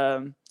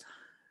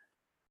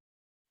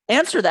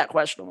answer that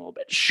question a little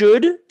bit.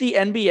 Should the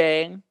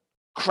NBA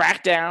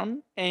crack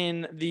down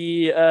in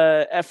the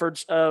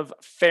efforts of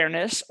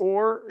fairness,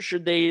 or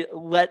should they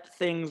let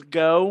things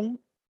go,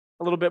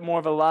 a little bit more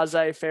of a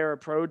laissez-faire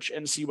approach,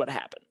 and see what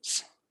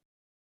happens?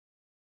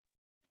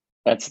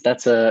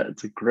 It's a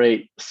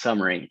great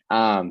summary.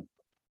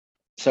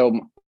 So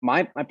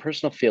my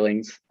personal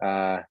feelings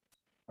are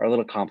a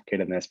little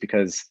complicated in this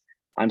because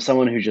I'm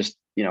someone who just,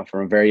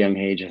 from a very young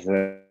age has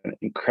an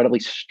incredibly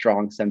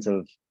strong sense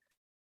of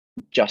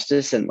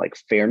justice and like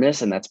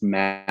fairness, and that's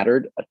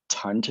mattered a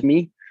ton to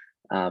me.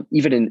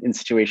 Even in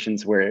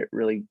situations where it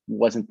really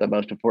wasn't the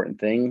most important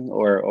thing,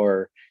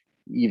 or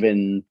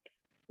even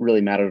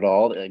really mattered at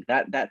all. Like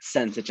that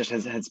sense, it just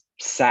has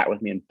sat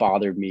with me and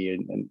bothered me,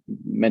 and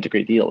meant a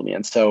great deal to me.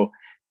 And so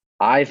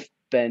I've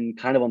been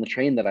kind of on the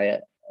train that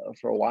I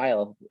for a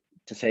while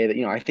to say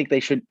that I think they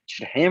should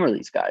hammer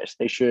these guys.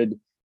 They should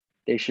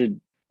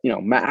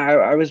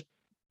I was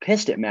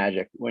pissed at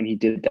Magic when he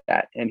did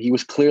that, and he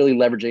was clearly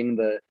leveraging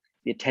the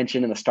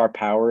attention and the star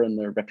power and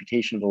the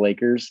reputation of the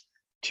Lakers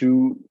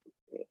to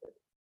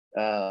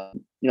uh,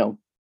 you know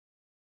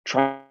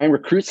try and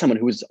recruit someone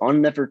who was on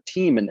another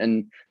team,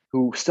 and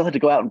who still had to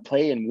go out and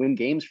play and win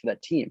games for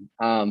that team.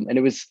 And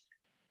it was,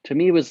 to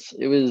me, it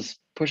was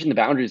pushing the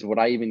boundaries of what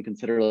I even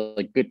consider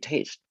like good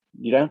taste.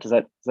 Does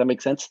that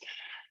make sense?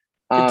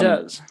 It Um,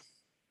 does.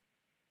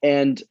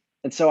 and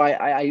and so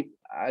I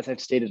as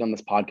I've stated on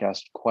this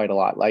podcast quite a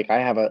lot, like I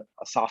have a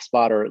soft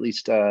spot, or at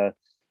least a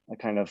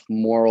kind of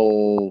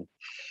moral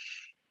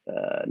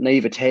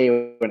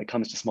naivete when it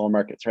comes to small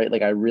markets, right?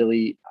 Like I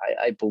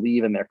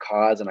believe in their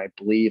cause, and I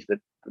believe that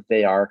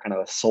they are kind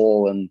of the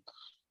soul and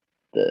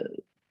the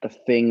the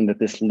thing that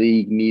this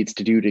league needs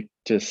to do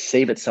to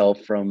save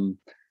itself from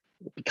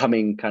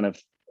becoming kind of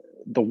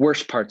the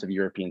worst parts of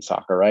European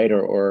soccer, right?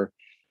 Or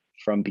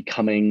from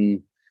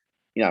becoming,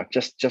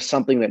 just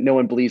something that no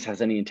one believes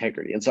has any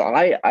integrity. And so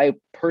I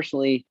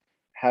personally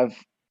have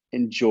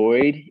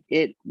enjoyed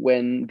it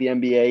when the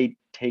NBA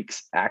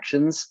takes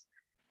actions.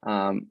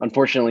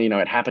 Unfortunately,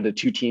 it happened to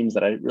two teams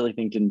that I really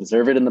think didn't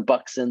deserve it, in the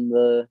Bucks and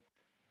the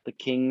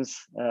Kings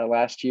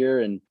last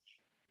year. And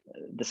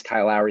this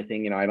Kyle Lowry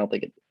thing, I don't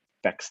think it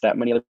affects that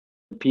many other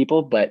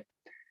people. But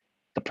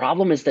the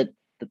problem is that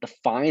the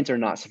fines are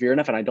not severe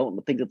enough, and I don't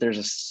think that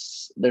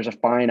there's a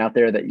fine out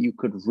there that you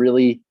could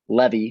really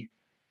levy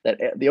that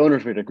the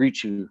owners would agree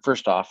to.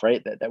 First off,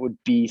 right, that would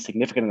be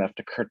significant enough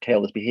to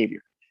curtail this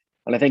behavior.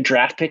 And I think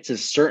draft picks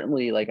is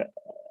certainly like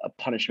a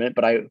punishment,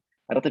 but I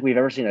don't think we've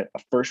ever seen a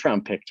first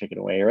round pick taken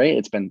away, right?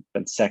 It's been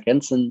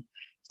seconds and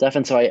stuff.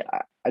 And so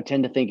I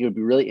tend to think it would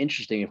be really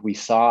interesting if we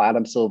saw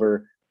Adam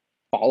Silver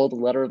follow the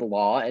letter of the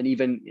law, and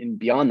even in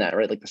beyond that,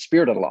 right? Like the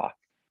spirit of the law.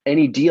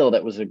 Any deal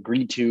that was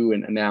agreed to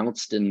and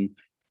announced and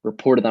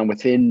reported on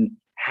within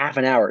half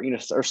an hour,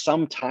 or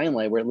some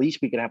timeline where at least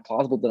we could have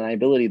plausible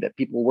deniability that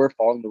people were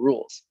following the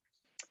rules.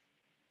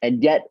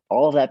 And yet,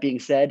 all of that being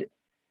said,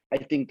 I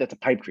think that's a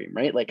pipe dream,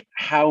 right? Like,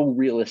 how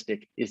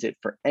realistic is it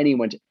for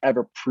anyone to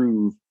ever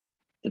prove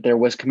that there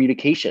was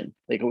communication?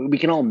 Like, we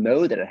can all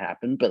know that it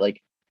happened, but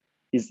like,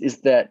 is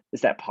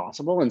that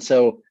possible? And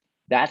so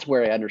that's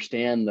where I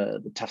understand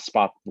the tough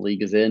spot the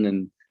league is in.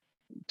 And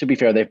to be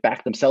fair, they've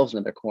backed themselves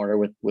into their corner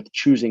with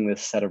choosing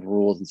this set of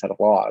rules and set of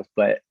laws.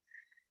 But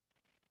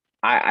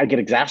I get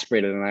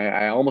exasperated, and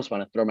I almost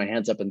want to throw my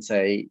hands up and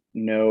say,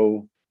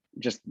 no,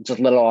 just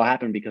let it all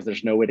happen, because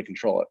there's no way to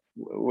control it.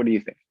 What do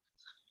you think?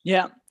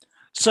 Yeah.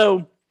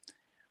 So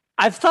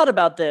I've thought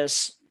about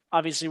this.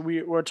 Obviously,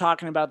 we're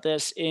talking about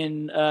this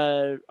on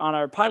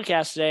our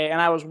podcast today,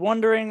 and I was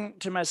wondering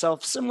to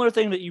myself, similar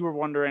thing that you were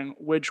wondering,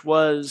 which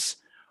was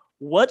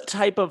what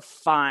type of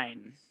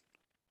fine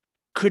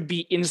could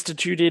be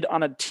instituted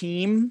on a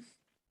team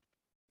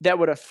that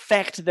would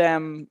affect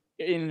them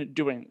in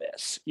doing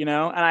this, And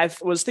I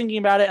was thinking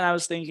about it, and I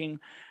was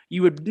thinking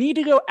you would need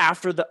to go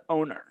after the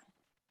owner,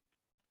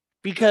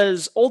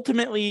 because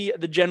ultimately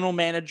the general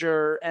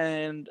manager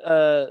and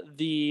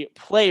the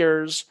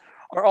players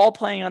are all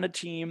playing on a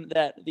team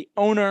that the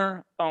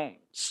owner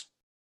owns,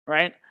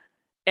 right?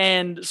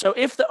 And so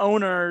if the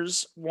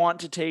owners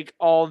want to take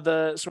all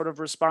the sort of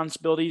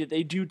responsibility that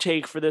they do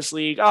take for this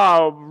league,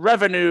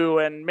 revenue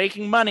and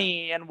making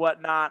money and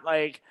whatnot,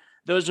 like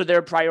those are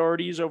their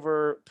priorities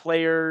over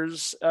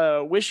players'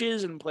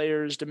 wishes and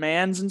players'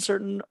 demands in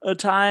certain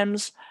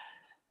times,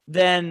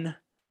 then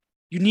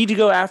you need to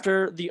go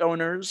after the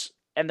owners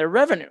and their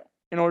revenue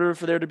in order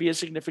for there to be a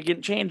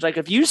significant change. Like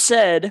if you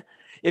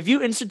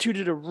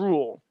instituted a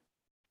rule,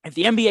 if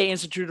the NBA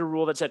instituted a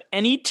rule that said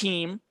any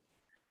team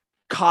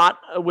caught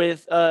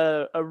with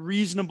a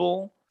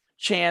reasonable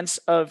chance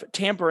of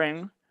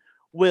tampering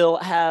will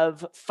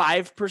have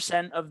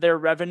 5% of their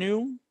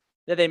revenue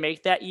that they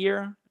make that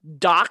year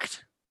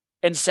docked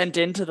and sent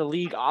into the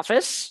league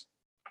office,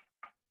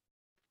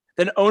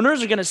 then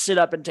owners are going to sit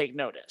up and take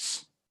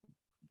notice.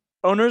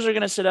 Owners are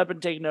going to sit up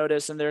and take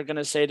notice, and they're going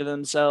to say to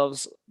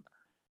themselves,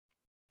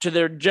 to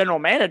their general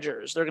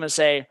managers, they're going to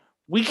say,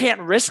 we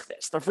can't risk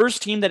this. The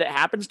first team that it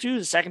happens to,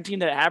 the second team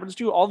that it happens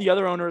to, all the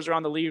other owners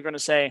around the league are going to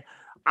say,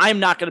 I'm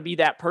not going to be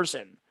that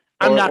person.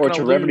 I'm not Or going to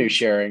to revenue lose.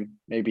 sharing,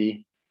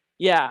 maybe.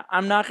 Yeah,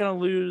 I'm not going to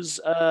lose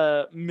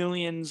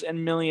millions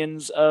and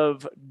millions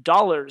of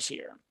dollars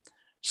here.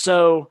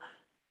 So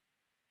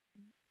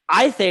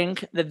I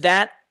think that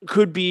that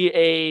could be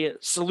a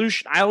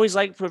solution. I always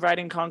like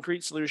providing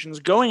concrete solutions.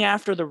 Going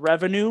after the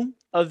revenue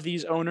of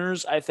these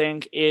owners, I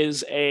think,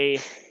 is a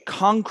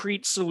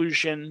concrete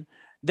solution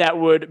that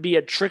would be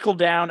a trickle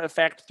down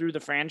effect through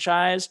the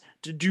franchise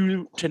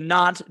to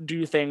not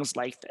do things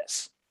like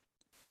this.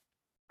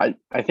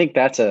 I think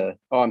that's a.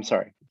 Oh, I'm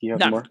sorry. Do you have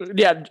Now, more?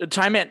 yeah,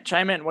 chime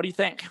in. What do you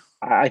think?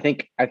 I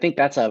think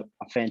that's a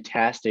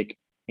fantastic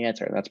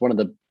answer. That's one of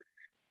the.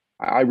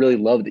 I really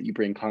love that you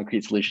bring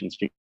concrete solutions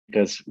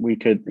because we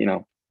could,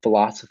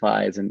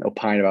 philosophize and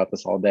opine about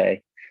this all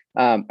day.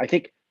 I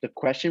think the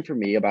question for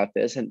me about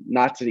this, and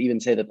not to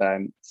even say that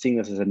I'm seeing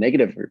this as a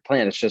negative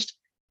plan, it's just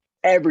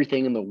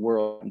everything in the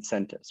world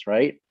incentives,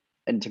 right?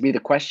 And to me,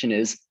 the question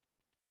is,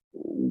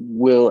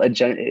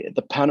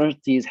 the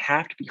penalties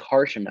have to be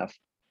harsh enough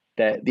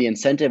that the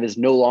incentive is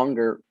no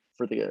longer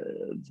for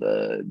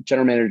the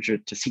general manager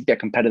to seek that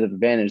competitive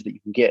advantage that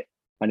you can get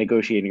by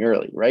negotiating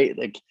early, right?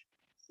 Like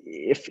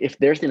if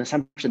there's an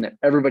assumption that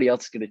everybody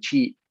else is going to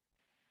cheat,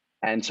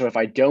 and so if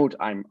I don't,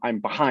 I'm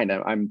behind.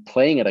 I'm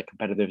playing at a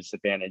competitive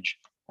disadvantage,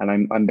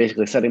 and I'm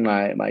basically setting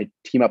my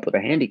team up with a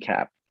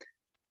handicap.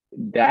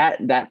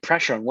 That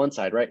pressure on one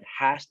side, right,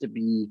 has to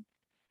be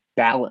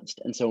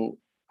balanced. And so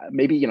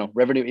maybe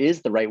revenue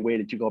is the right way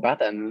to go about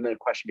that. And then the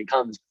question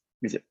becomes: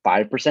 is it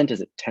 5%?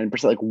 Is it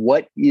 10%? Like,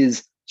 what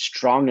is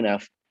strong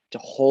enough to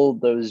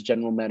hold those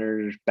general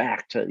managers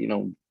back to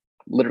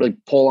literally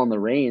pull on the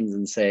reins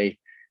and say,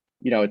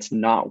 it's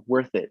not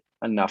worth it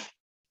enough.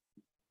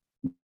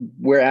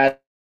 Whereas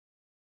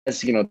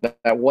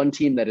that one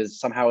team that is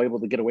somehow able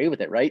to get away with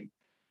it, right?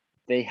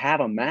 They have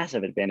a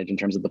massive advantage in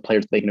terms of the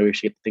players they can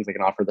negotiate, the things they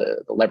can offer,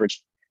 the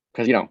leverage,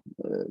 because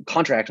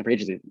contracts and free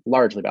agency is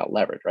largely about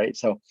leverage, right?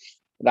 So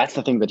that's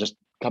the thing that just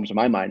comes to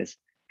my mind is,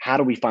 how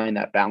do we find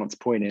that balance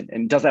point,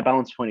 and does that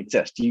balance point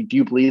exist? Do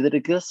you believe that it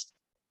exists?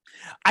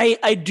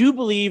 I do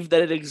believe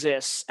that it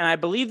exists, and I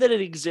believe that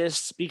it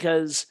exists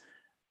because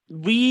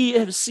we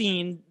have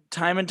seen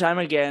time and time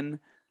again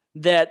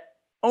that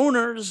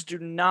owners do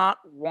not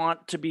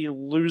want to be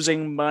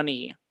losing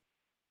money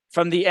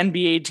from the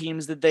NBA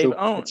teams that they've True,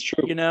 owned. it's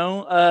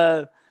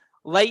true.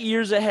 Light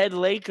years ahead,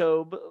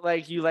 Lacob,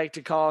 like you like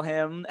to call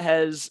him,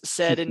 has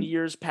said in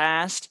years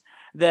past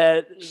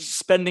that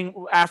spending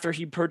after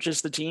he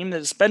purchased the team,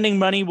 that spending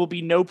money will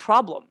be no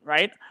problem,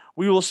 right?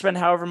 We will spend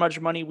however much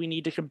money we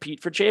need to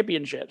compete for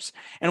championships.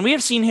 And we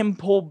have seen him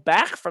pull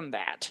back from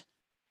that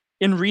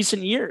in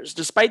recent years,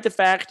 despite the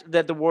fact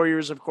that the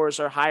Warriors, of course,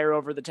 are higher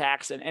over the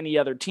tax than any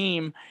other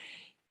team.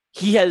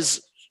 He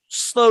has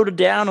slowed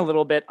down a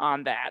little bit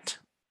on that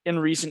in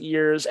recent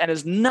years and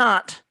is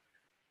not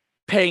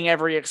paying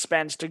every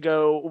expense to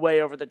go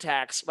way over the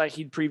tax like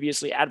he'd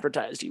previously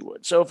advertised he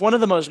would. So if one of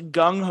the most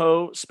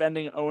gung-ho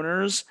spending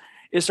owners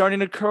is starting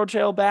to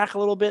curtail back a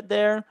little bit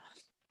there,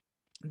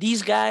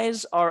 these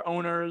guys are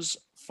owners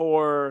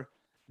for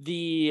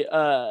the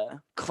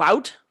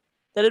clout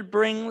that it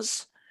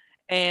brings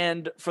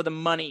and for the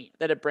money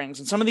that it brings.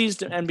 And some of these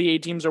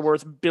NBA teams are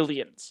worth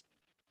billions.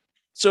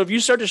 So if you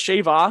start to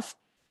shave off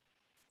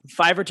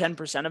 5 or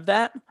 10% of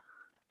that,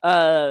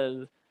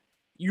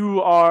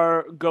 you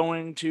are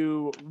going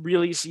to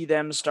really see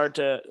them start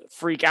to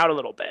freak out a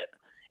little bit.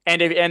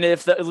 And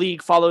if the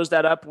league follows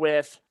that up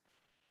with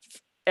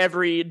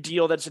every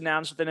deal that's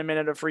announced within a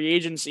minute of free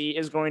agency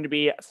is going to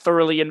be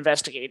thoroughly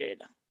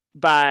investigated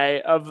by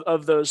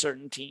of those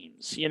certain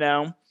teams,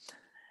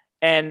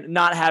 and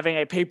not having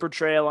a paper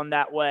trail on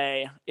that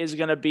way is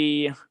going to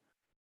be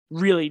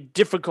really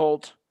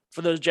difficult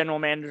for those general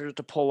managers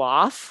to pull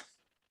off.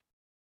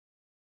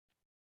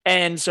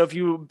 And so if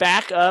you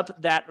back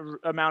up that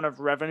amount of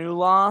revenue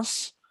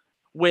loss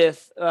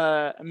with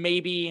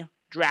maybe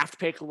draft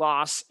pick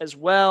loss as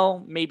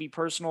well, maybe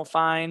personal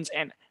fines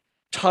and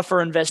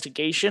tougher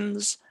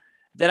investigations,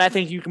 then I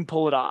think you can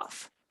pull it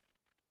off.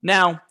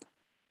 Now,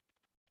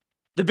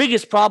 the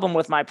biggest problem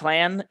with my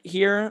plan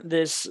here,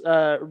 this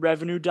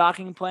revenue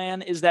docking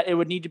plan, is that it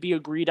would need to be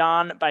agreed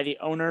on by the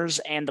owners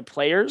and the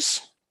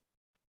players.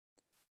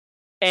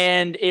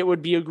 And it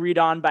would be agreed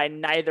on by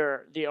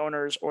neither the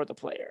owners or the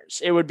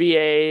players. It would be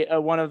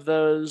a one of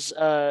those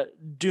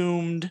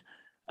doomed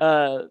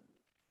laws,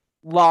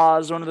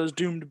 one of those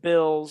doomed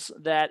bills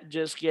that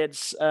just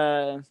gets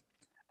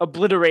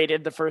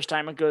obliterated the first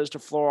time it goes to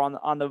floor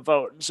on the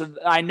vote. So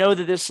I know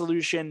that this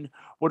solution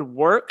would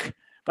work,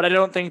 but I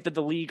don't think that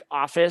the league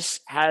office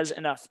has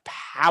enough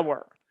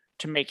power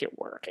to make it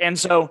work. And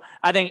so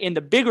I think in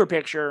the bigger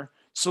picture,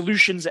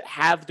 solutions that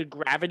have the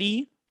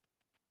gravity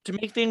to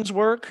make things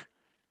work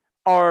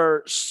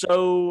are would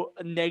so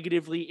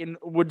negatively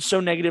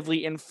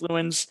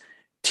influence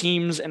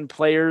teams and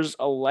players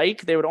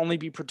alike. They would only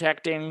be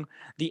protecting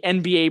the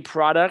NBA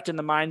product in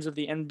the minds of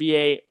the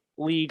NBA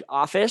league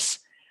office,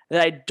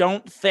 that I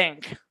don't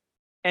think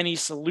any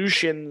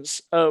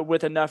solutions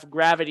with enough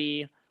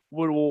gravity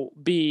will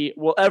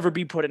ever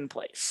be put in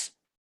place.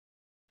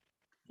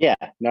 Yeah,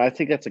 no, I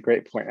think that's a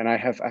great point. And I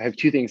have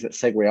two things that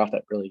segue off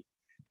that really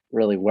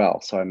really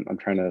well. So I'm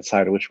trying to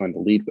decide which one to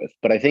lead with.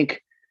 But I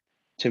think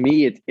to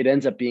me, it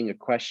ends up being a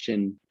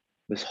question.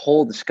 This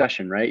whole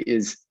discussion, right,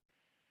 is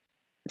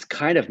it's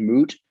kind of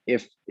moot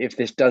if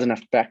this doesn't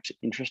affect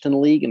interest in the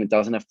league and it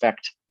doesn't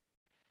affect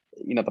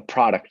the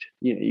product.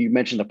 You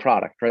mentioned the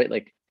product, right?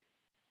 Like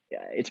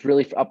it's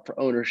really up for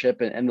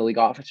ownership and the league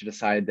office to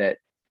decide that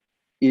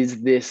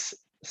is this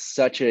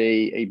such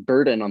a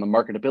burden on the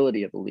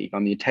marketability of the league,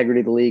 on the integrity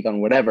of the league,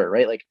 on whatever,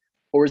 right? Like,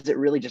 or is it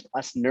really just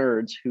us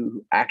nerds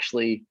who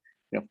actually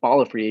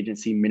follow free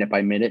agency minute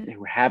by minute,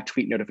 who have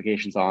tweet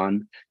notifications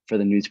on for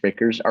the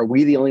newsbreakers? Are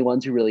we the only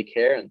ones who really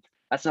care? And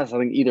that's not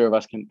something either of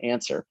us can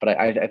answer. But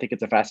I think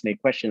it's a fascinating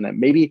question that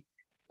maybe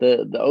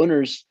the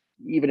owners,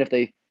 even if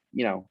they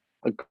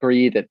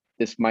agree that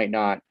this might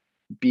not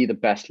be the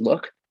best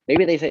look,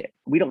 maybe they say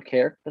we don't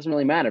care. It doesn't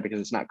really matter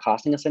because it's not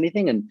costing us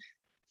anything. And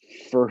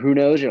for who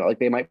knows, like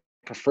they might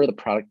prefer the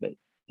product that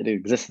it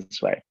exists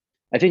this way.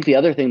 I think the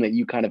other thing that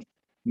you kind of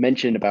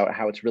mentioned about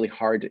how it's really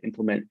hard to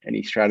implement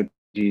any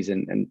strategies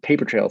and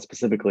paper trails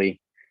specifically,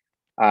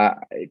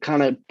 it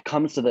kind of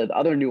comes to the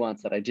other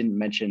nuance that I didn't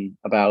mention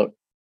about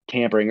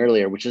tampering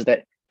earlier, which is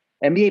that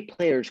NBA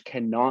players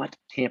cannot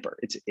tamper.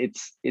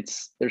 It's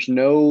there's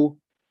no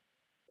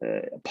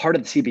part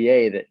of the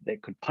CBA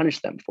that could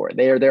punish them for it.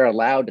 They're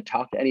allowed to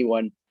talk to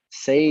anyone,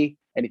 say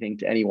anything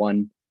to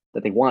anyone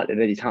that they want at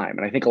any time.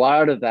 And I think a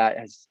lot of that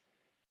has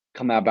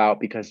come about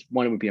because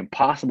one, it would be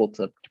impossible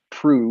to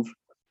prove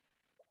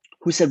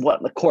who said what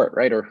in the court,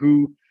 right? Or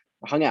who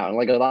hung out. And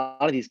like a lot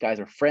of these guys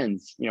are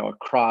friends,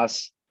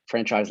 across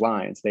franchise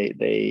lines.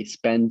 They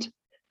spend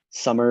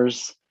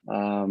summers,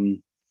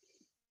 playing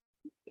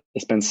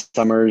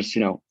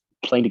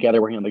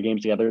together, working on their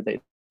games together.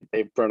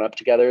 They've grown up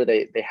together.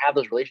 They have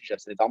those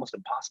relationships, and it's almost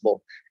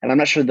impossible. And I'm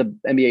not sure the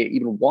NBA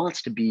even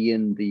wants to be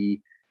in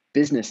the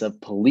business of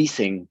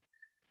policing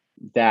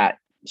that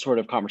sort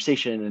of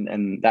conversation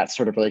and that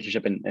sort of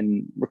relationship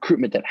and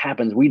recruitment that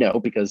happens. We know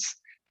because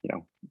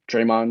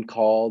Draymond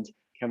called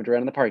Kevin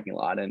Durant in the parking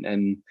lot,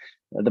 and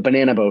the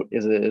banana boat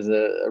is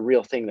a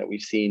real thing that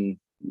we've seen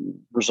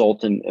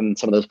result in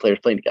some of those players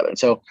playing together. And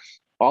so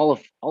all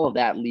of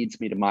that leads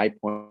me to my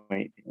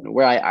point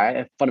where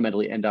I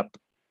fundamentally end up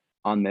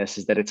on this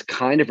is that it's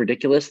kind of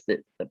ridiculous that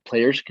the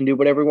players can do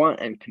whatever they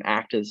want and can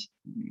act as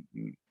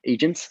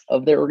agents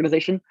of their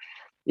organization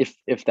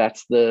if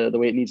that's the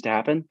way it needs to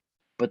happen.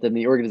 But then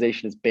the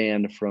organization is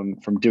banned from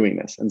doing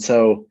this. And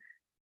so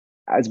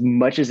as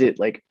much as it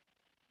like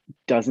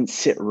doesn't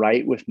sit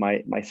right with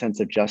my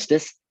sense of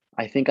justice,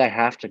 I think I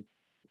have to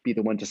be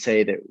the one to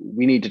say that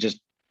we need to just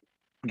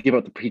give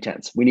up the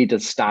pretense. We need to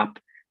stop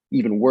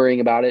even worrying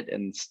about it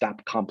and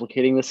stop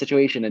complicating the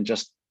situation and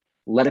just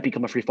let it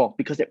become a free fall,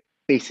 because it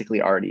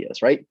basically already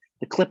is, right?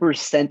 The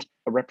Clippers sent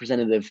a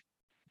representative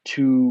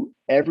to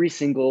every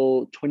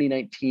single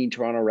 2019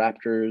 Toronto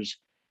Raptors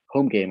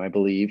home game, I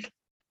believe.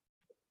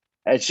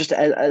 It's just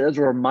as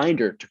a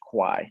reminder to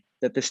Kawhi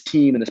that this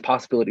team and this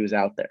possibility was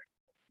out there.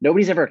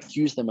 Nobody's ever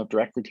accused them of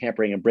directly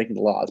tampering and breaking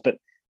the laws, but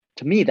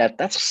to me,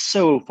 that's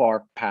so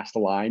far past the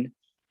line.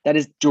 That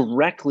is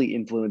directly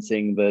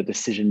influencing the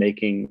decision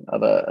making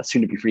of a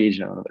soon-to-be free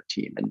agent on another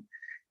team. And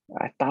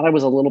I thought I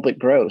was a little bit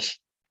gross,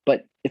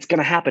 but it's going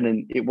to happen,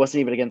 and it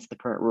wasn't even against the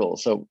current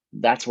rules. So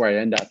that's where I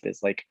end up.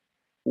 Is like,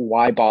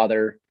 why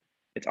bother?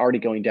 It's already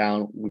going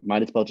down. We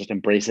might as well just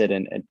embrace it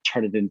and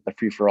turn it into the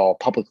free for all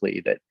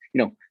publicly. That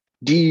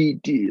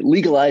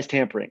legalize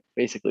tampering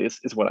basically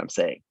is what I'm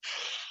saying.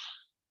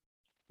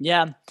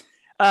 Yeah.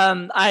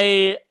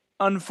 I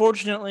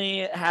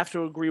unfortunately have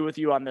to agree with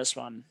you on this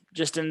one,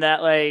 just in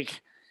that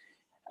like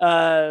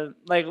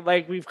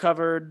we've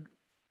covered,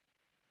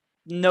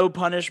 no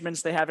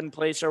punishments they have in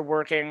place are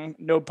working.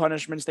 No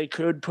punishments they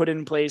could put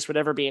in place would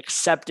ever be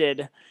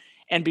accepted.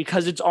 And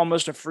because it's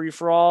almost a free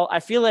for all, I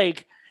feel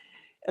like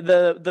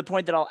the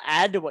point that I'll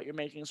add to what you're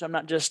making, so I'm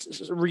not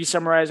just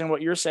re-summarizing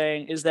what you're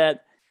saying, is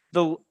that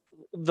the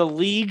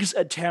league's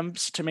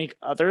attempts to make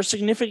other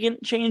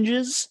significant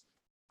changes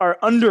are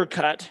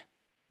undercut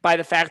by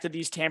the fact that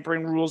these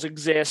tampering rules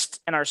exist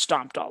and are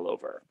stomped all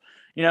over.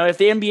 If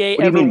the NBA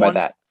What do you mean by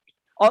that?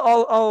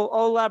 I'll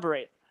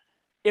elaborate.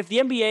 If the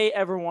NBA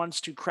ever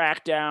wants to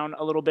crack down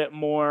a little bit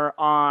more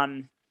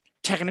on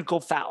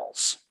technical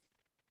fouls,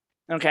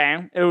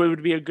 okay, it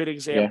would be a good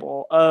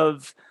example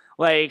of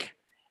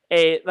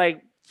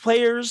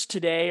players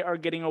today are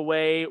getting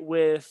away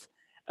with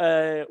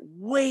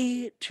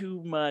way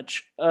too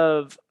much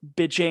of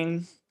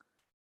bitching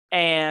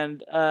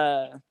and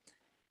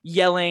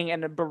yelling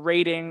and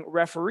berating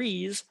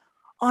referees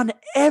on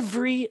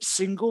every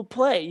single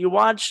play. You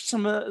watch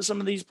some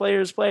of these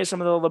players play,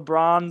 some of the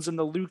LeBrons and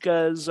the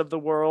Lucas of the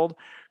world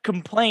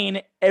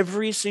complain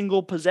every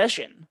single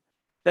possession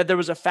that there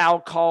was a foul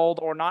called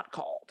or not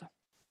called,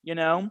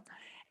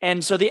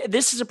 And so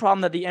this is a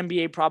problem that the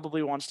NBA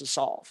probably wants to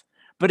solve.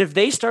 But if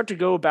they start to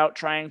go about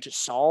trying to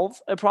solve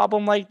a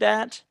problem like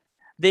that,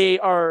 they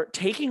are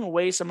taking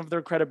away some of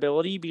their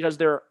credibility, because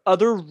there are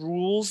other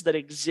rules that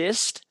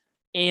exist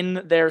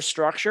in their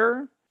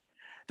structure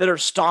that are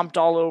stomped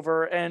all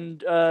over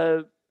and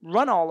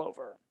run all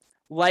over.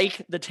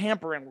 like the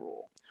tampering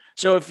rule.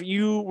 So if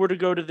you were to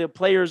go to the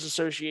Players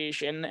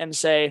Association and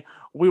say,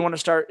 we want to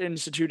start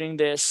instituting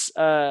this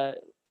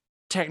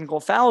technical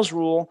fouls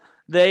rule,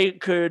 they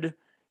could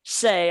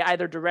say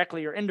either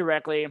directly or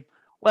indirectly,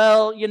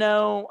 well,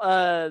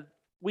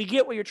 we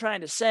get what you're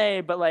trying to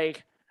say, but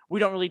like, we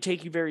don't really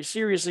take you very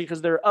seriously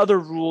because there are other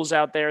rules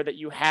out there that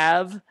you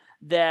have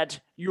that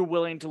you're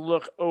willing to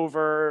look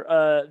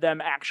over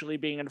them actually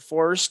being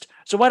enforced.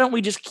 So why don't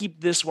we just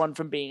keep this one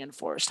from being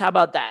enforced? How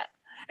about that?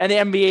 And the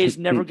NBA is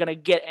never going to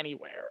get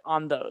anywhere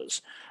on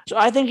those. So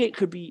I think it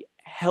could be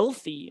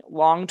healthy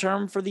long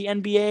term for the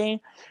NBA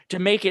to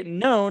make it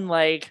known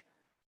like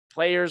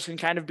players can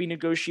kind of be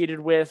negotiated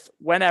with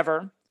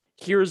whenever.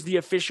 Here's the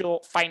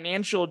official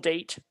financial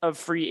date of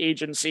free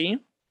agency,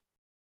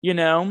 you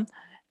know,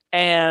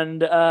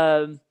 and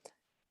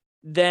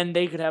then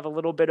they could have a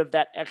little bit of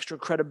that extra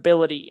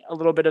credibility, a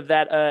little bit of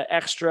that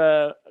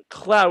extra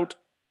clout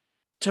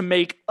to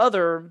make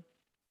other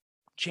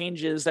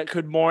changes that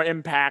could more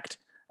impact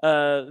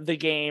the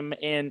game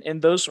in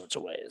those sorts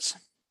of ways.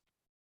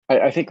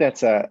 I think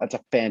that's a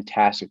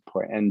fantastic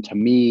point, and to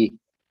me,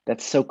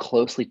 that's so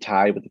closely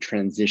tied with the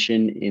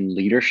transition in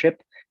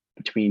leadership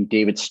between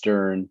David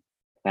Stern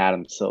and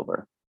Adam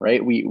Silver.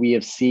 Right? We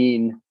have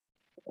seen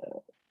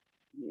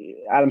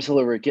Adam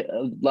Silver get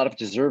a lot of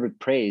deserved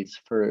praise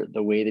for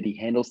the way that he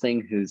handles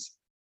things, his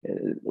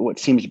what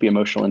seems to be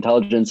emotional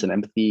intelligence and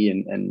empathy,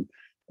 and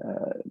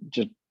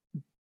just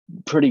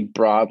pretty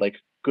broad, like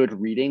good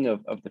reading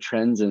of the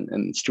trends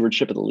and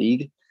stewardship of the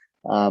league.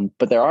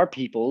 But there are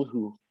people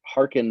who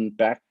hearken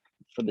back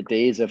for the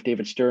days of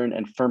David Stern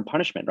and firm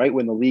punishment, right?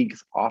 When the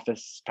league's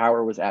office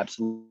power was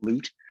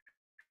absolute,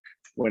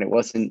 when it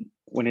wasn't,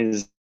 when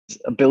his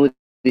ability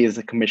as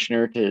a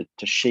commissioner to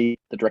shape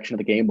the direction of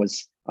the game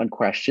was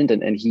unquestioned,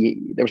 and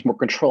there was more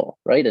control,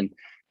 right? And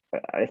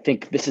I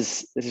think this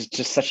is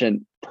just such a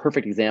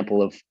perfect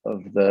example of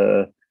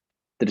the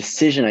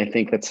decision I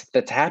think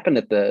that's happened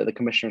at the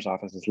commissioner's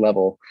office's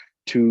level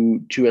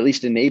to at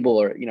least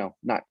enable, or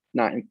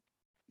not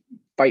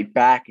fight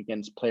back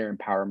against player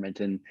empowerment,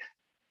 and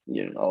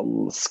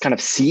kind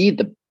of see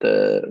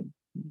the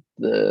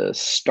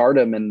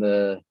stardom and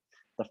the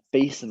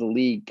face of the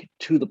league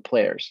to the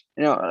players.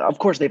 Of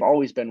course, they've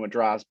always been what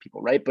draws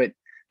people, right? But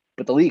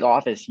the league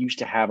office used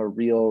to have a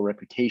real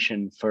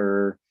reputation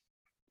for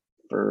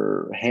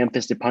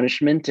ham-fisted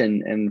punishment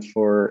and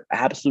for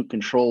absolute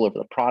control over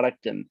the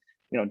product, and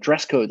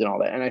dress codes and all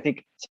that. And I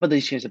think some of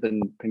these changes have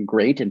been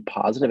great and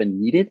positive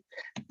and needed,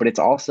 but it's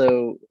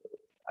also,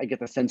 I get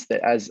the sense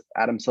that as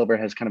Adam Silver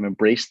has kind of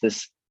embraced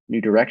this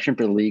new direction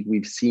for the league,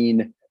 we've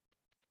seen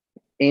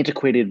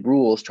antiquated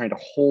rules trying to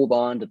hold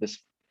on to this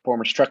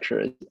former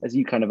structure, as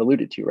you kind of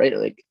alluded to, right?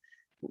 Like,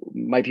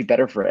 might be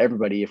better for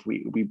everybody if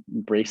we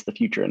embrace the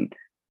future. And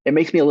it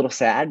makes me a little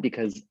sad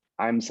because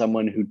I'm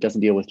someone who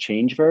doesn't deal with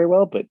change very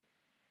well, but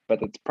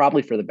it's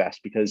probably for the best,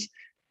 because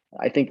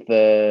I think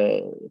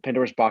the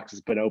Pandora's box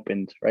has been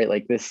opened, right?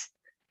 Like this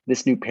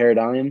new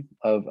paradigm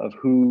of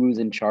who's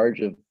in charge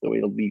of the way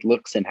the league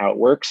looks and how it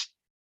works.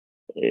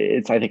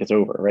 I think it's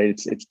over, right?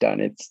 It's done.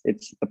 It's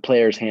the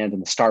players' hands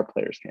and the star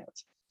players'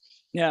 hands.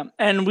 Yeah,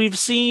 and we've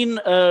seen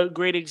a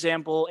great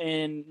example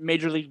in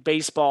Major League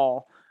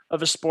Baseball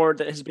of a sport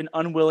that has been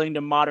unwilling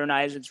to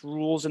modernize its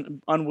rules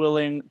and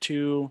unwilling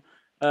to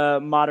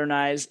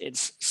modernize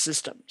its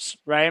systems,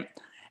 right?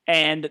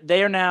 And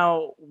they are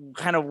now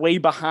kind of way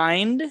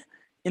behind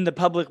in the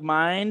public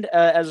mind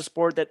as a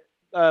sport that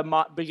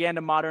began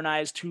to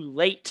modernize too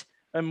late,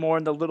 and more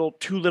in the little,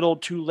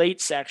 too late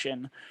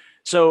section.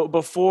 So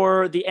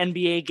before the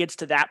NBA gets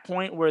to that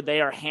point where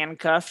they are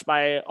handcuffed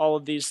by all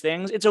of these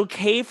things, it's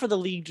okay for the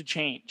league to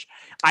change.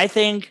 I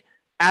think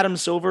Adam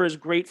Silver is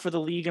great for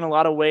the league in a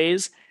lot of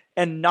ways,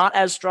 and not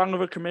as strong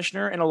of a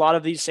commissioner in a lot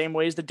of these same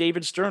ways that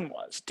David Stern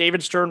was.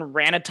 David Stern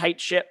ran a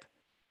tight ship.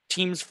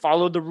 Teams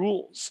followed the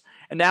rules.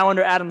 And now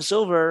under Adam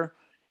Silver,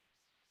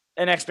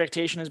 an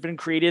expectation has been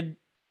created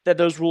that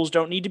those rules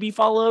don't need to be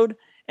followed.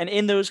 And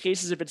in those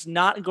cases, if it's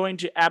not going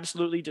to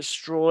absolutely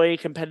destroy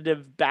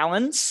competitive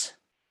balance,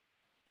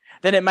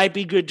 then it might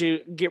be good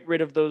to get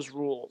rid of those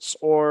rules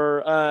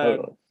or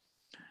Totally.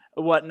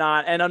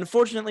 whatnot. And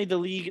unfortunately, the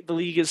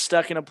league is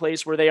stuck in a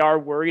place where they are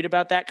worried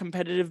about that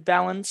competitive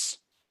balance,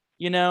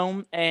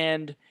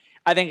 and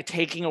I think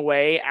taking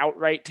away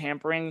outright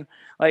tampering,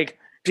 like,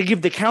 to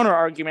give the counter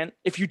argument,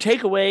 if you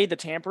take away the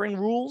tampering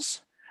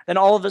rules, then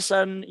all of a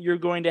sudden you're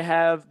going to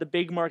have the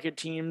big market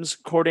teams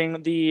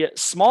courting the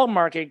small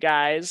market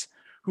guys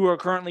who are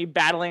currently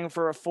battling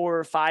for a 4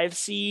 or 5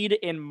 seed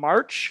in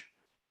March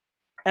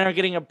and are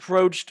getting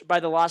approached by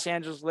the Los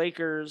Angeles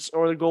Lakers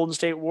or the Golden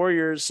State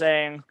Warriors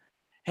saying,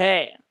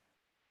 hey,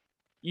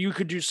 you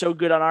could do so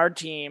good on our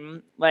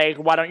team. Like,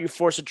 why don't you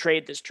force a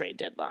trade this trade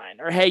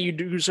deadline? Or, hey, you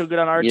do so good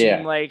on our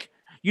team. Like,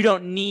 you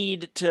don't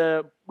need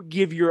to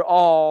give your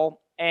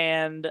all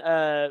and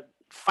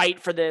fight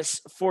for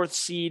this 4th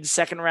seed,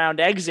 2nd round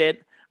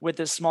exit with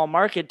this small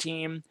market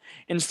team.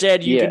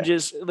 Instead, you can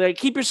just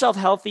keep yourself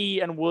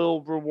healthy and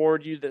we'll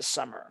reward you this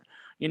summer.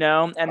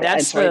 And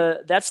that's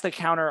the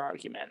counter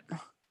argument.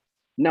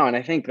 No, and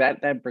I think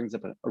that brings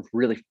up a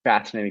really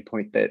fascinating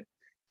point that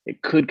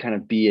it could kind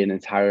of be an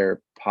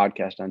entire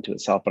podcast unto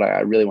itself, but I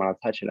really want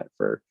to touch on it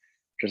for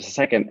just a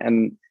second.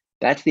 And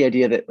that's the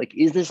idea that, like,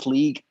 is this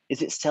league,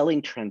 is it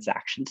selling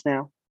transactions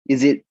now?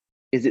 Is it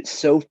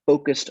so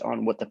focused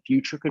on what the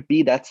future could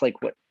be? That's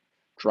like what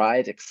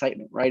drives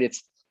excitement, right?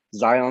 It's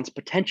Zion's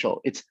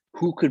potential. It's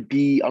who could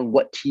be on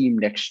what team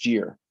next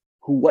year.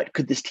 What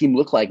could this team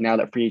look like now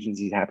that free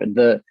agency's happened?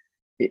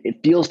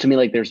 It feels to me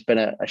like there's been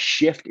a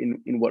shift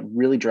in what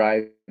really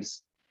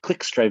drives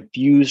clicks, drive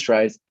views,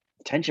 drives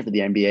attention for the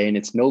NBA. And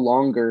it's no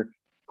longer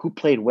who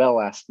played well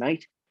last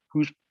night,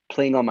 who's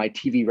playing on my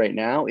TV right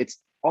now. It's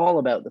all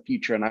about the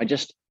future. And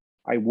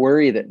I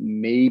worry that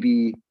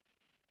maybe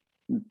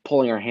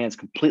pulling our hands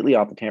completely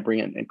off the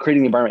tampering and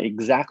creating the environment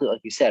exactly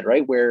like you said,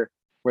 right? Where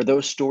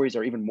those stories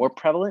are even more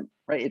prevalent,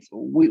 right?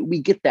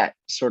 We get that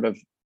sort of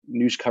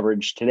news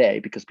coverage today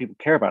because people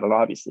care about it,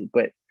 obviously.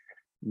 But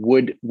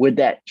would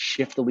that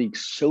shift the league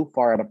so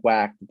far out of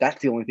whack?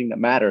 That's the only thing that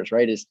matters,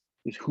 right? Is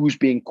who's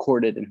being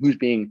courted and who's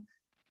being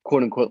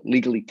quote unquote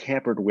legally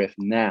tampered with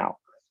now.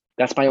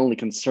 That's my only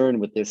concern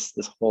with this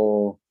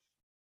whole,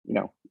 you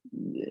know,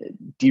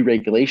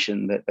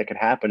 deregulation that could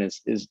happen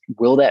is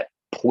will that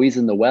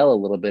poison the well a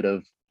little bit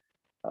of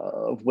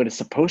what is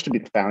supposed to be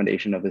the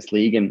foundation of this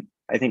league? And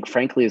I think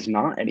frankly is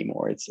not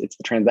anymore. It's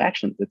the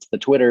transactions, it's the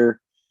Twitter,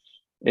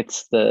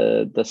 it's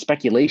the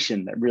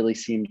speculation that really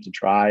seems to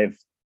drive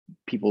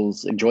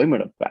people's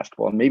enjoyment of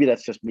basketball. And maybe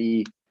that's just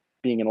me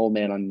being an old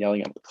man on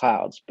yelling at the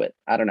clouds, but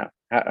I don't know.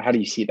 How do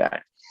you see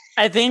that?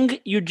 I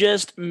think you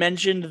just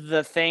mentioned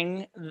the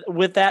thing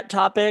with that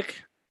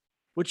topic,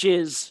 which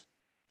is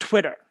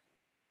Twitter,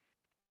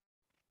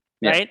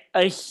 Yeah. right?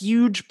 A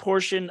huge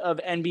portion of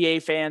NBA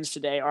fans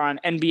today are on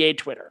NBA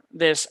Twitter,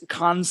 this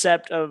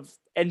concept of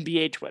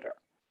NBA Twitter,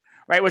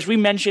 right? Which we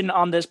mentioned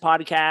on this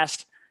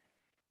podcast,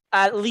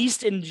 at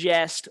least in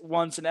jest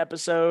once an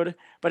episode,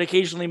 but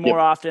occasionally more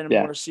Yep. often and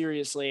Yeah. more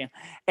seriously.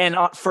 And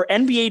for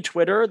NBA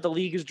Twitter, the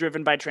league is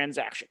driven by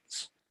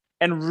transactions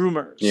and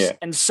rumors Yeah.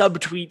 and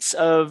subtweets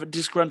of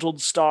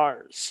disgruntled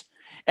stars.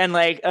 And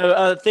like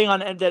a thing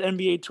on that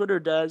NBA Twitter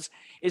does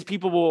is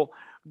people will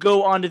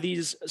go onto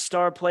these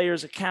star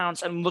players'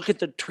 accounts and look at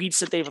the tweets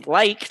that they've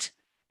liked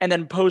and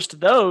then post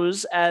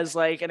those as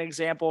like an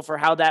example for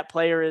how that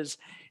player is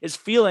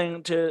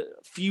feeling to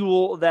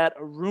fuel that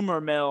rumor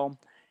mill.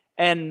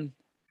 And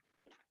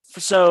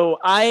so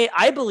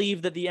I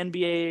believe that the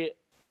NBA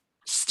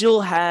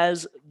still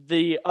has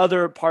the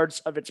other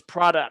parts of its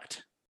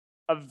product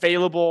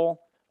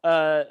available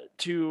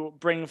to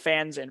bring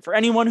fans in. For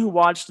anyone who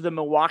watched the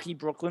Milwaukee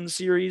Brooklyn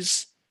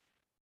series,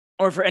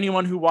 or for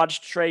anyone who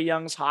watched Trae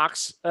Young's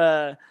Hawks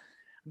go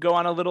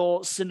on a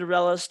little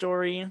Cinderella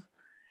story,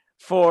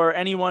 for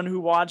anyone who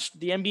watched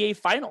the NBA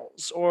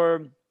Finals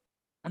or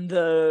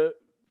the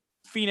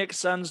Phoenix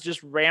Suns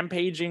just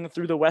rampaging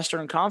through the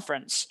Western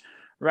Conference,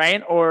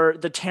 right? Or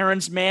the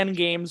Terrence Mann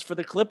games for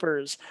the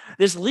Clippers.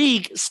 This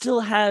league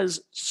still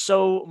has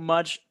so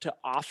much to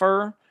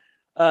offer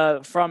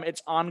from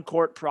its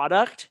on-court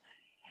product,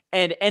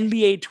 and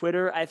NBA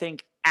Twitter, I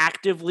think,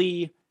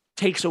 actively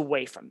takes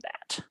away from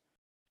that.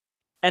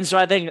 And so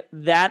I think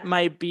that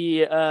might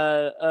be,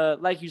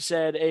 like you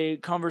said, a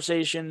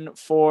conversation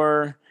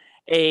for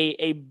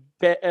a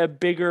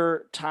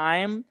bigger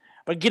time.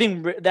 But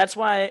that's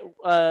why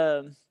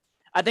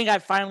I think I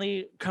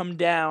finally come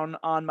down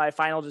on my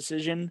final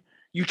decision.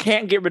 You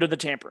can't get rid of the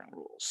tampering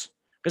rules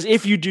because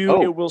if you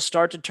do, it Oh, will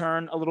start to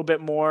turn a little bit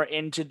more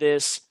into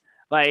this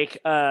like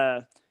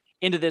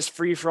into this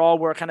free for all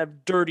where kind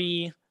of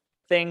dirty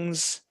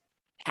things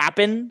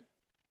happen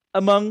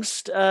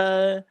amongst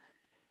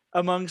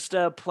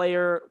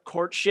player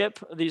courtship,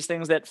 these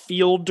things that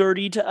feel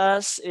dirty to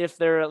us if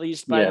they're at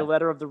least by the yeah.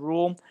 letter of the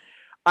rule.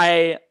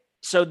 I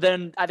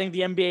think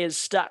the NBA is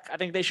stuck. I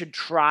think they should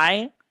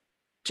try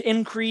to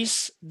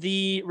increase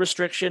the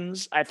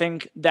restrictions. I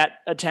think that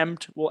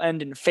attempt will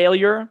end in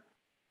failure,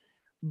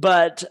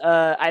 but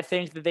I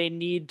think that they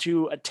need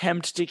to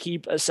attempt to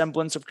keep a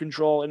semblance of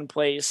control in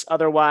place.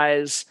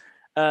 Otherwise,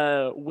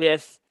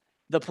 with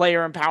the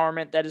player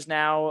empowerment that is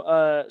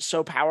now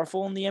so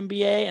powerful in the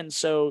NBA and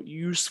so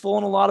useful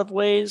in a lot of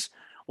ways,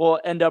 will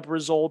end up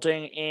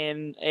resulting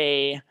in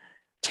a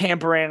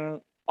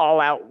tampering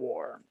all-out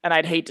war, and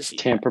I'd hate to see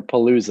that. Tamper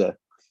Palooza.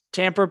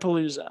 Tamper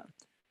Palooza.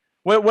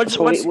 What, what's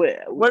So what's wait,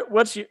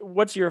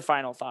 what's your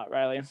final thought,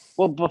 Riley?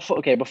 well,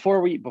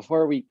 before we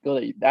go,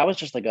 that was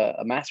just like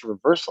a massive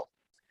reversal.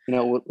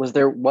 Was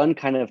there one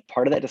kind of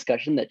part of that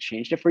discussion that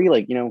changed it for you?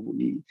 Like,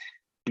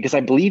 because I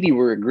believe you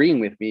were agreeing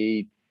with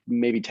me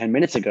maybe 10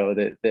 minutes ago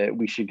that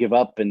we should give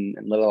up and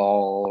let it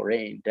all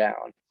rain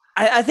down.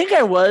 I think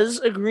I was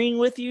agreeing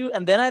with you,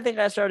 and then I think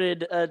I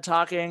started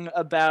talking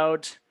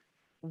about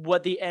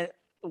what the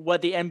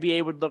what the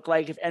NBA would look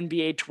like if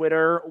NBA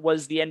Twitter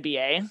was the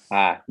NBA.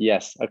 Ah,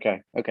 yes.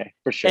 Okay. Okay.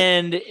 For sure.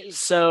 And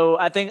so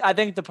I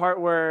think the part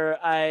where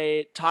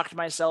I talked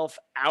myself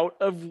out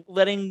of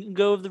letting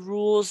go of the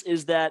rules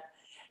is that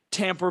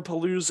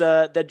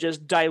tamper-palooza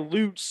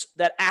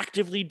that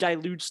actively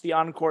dilutes the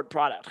on-court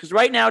product. Because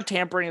right now,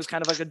 tampering is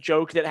kind of like a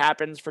joke that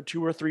happens for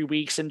 2 or 3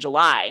 weeks in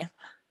July.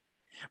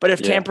 But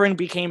if tampering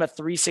became a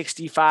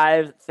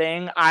 365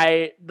 thing,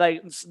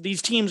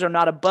 these teams are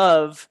not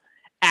above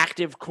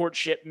active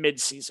courtship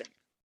mid-season.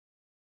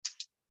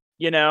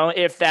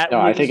 If that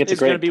I think it's is a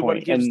great going to be point.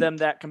 what gives them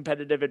that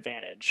competitive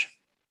advantage.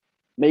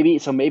 Maybe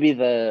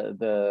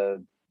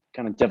the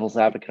kind of devil's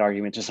advocate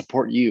argument to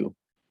support you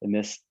in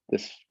this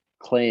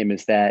claim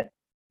is that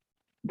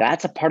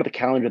that's a part of the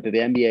calendar that the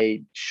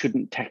NBA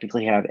shouldn't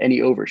technically have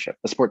any ownership,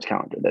 the sports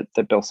calendar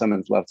that Bill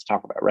Simmons loves to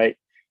talk about, right?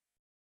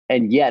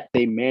 And yet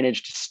they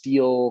managed to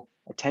steal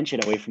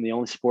attention away from the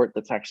only sport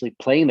that's actually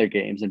playing their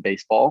games in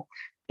baseball.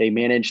 They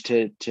managed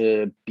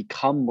to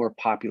become more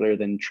popular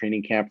than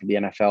training camp for the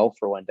NFL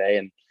for one day.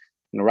 And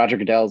Roger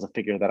Goodell is a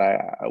figure that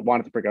I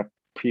wanted to bring up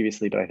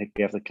previously, but I think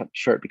we have to cut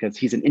short because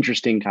he's an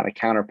interesting kind of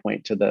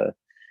counterpoint to the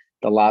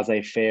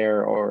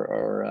laissez-faire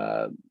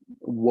or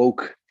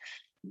woke,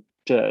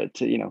 to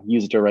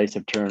use a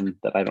derisive term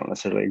that I don't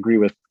necessarily agree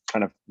with,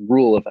 kind of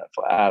rule of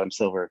Adam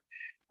Silver,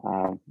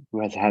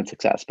 who has had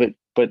success. But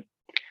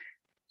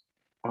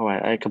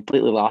I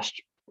completely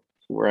lost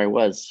where I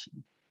was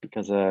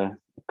because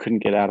couldn't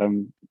get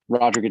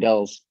Roger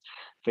Goodell's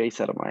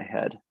face out of my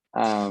head.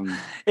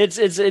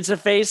 It's a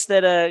face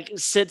that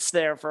sits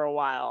there for a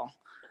while,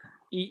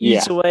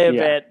 eats away a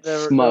bit.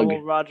 The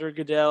whole Roger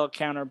Goodell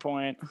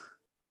counterpoint.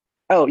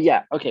 Oh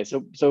yeah, okay.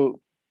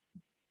 So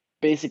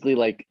basically,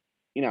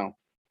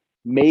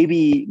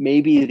 maybe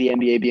the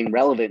NBA being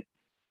relevant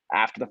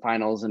after the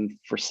finals and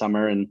for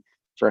summer and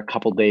for a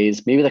couple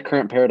days, maybe the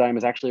current paradigm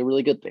is actually a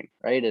really good thing,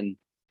 right? And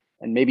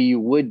maybe you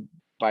would,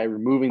 by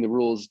removing the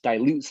rules,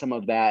 dilute some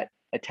of that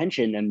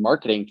attention and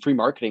free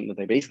marketing that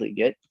they basically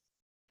get,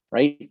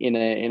 right? In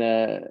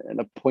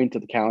a point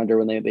of the calendar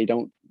when they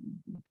don't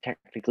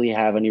technically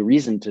have any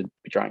reason to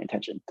be drawing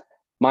attention.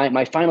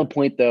 My final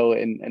point though,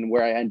 and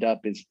where I end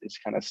up is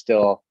kind of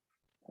still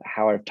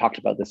how I've talked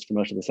about this for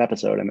most of this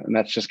episode, and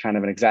that's just kind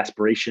of an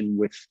exasperation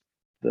with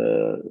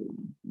the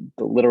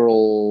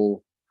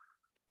literal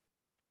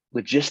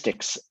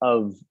logistics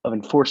of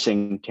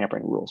enforcing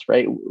tampering rules,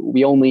 right?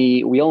 We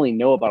only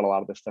know about a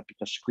lot of this stuff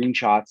because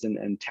screenshots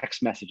and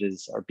text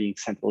messages are being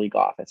sent to the league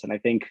office.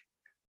 And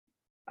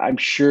I'm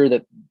sure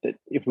that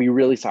if we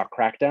really saw a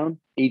crackdown,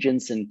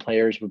 agents and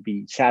players would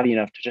be savvy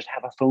enough to just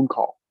have a phone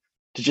call,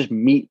 to just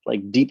meet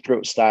like deep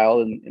throat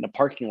style in a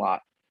parking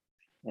lot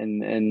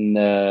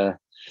and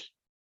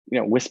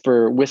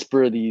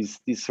whisper these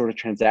sort of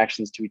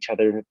transactions to each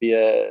other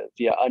via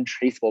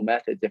untraceable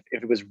methods if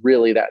it was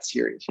really that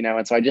serious,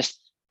 And so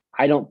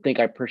I don't think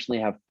I personally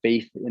have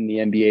faith in the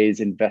NBA's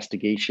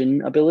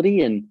investigation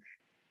ability, and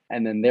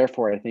then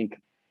therefore I think,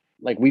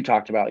 like we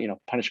talked about,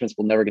 punishments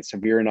will never get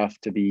severe enough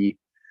to be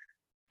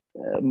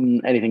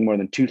anything more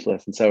than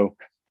toothless. And so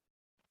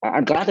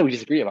I'm glad that we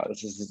disagree about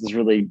this. This is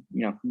really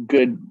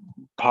good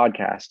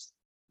podcast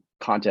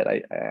content.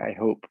 I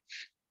hope,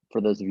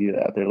 for those of you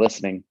out there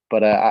listening,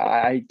 but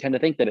I tend to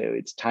think that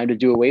it's time to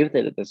do away with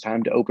it. It's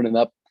time to open it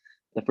up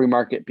the free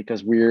market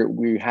because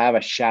we have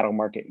a shadow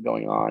market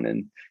going on,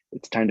 and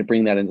it's time to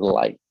bring that into the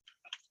light.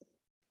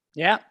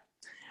 Yeah,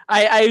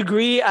 I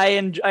agree. I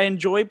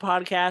enjoy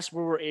podcasts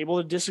where we're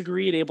able to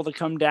disagree and able to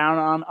come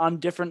down on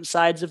different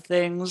sides of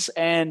things.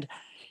 And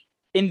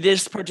in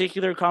this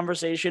particular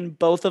conversation,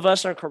 both of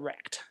us are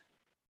correct.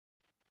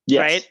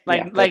 Yes.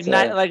 Right?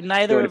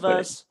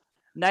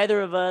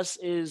 Neither of us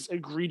is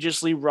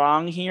egregiously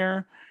wrong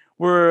here.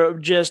 We're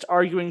just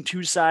arguing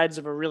two sides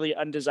of a really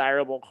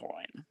undesirable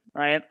coin,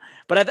 right?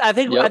 But I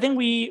think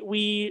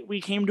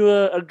we came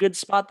to a good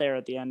spot there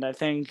at the end. I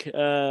think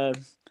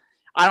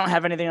I don't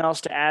have anything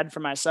else to add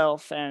for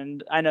myself,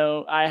 and I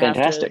know I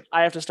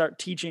have to start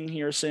teaching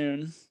here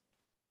soon.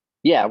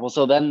 Yeah, well,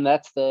 so then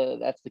that's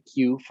the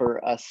cue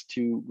for us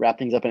to wrap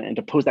things up and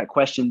to pose that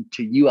question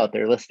to you out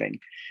there listening.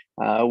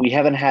 We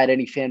haven't had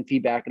any fan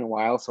feedback in a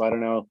while, so I don't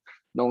know.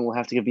 No one will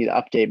have to give me the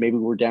update. Maybe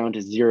we're down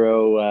to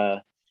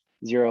zero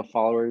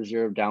followers,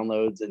 0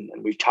 downloads, and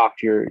we've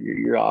talked your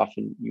ear off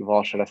and you've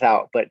all shut us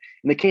out. But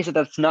in the case that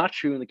that's not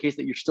true, in the case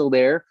that you're still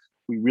there,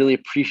 we really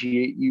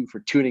appreciate you for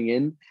tuning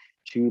in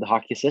to the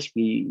Hockey Assist.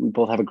 We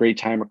both have a great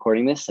time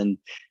recording this. And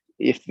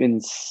if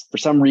for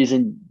some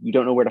reason you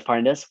don't know where to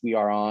find us, we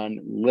are on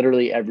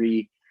literally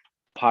every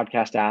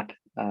podcast app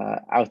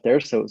out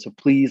there. So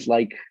please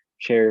like,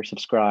 share,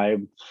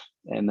 subscribe,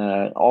 and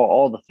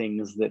all the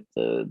things that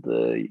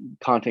the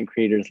content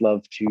creators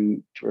love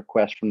to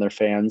request from their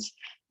fans.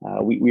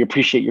 We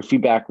appreciate your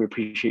feedback. We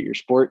appreciate your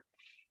support,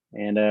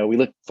 and we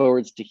look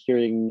forward to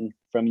hearing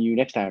from you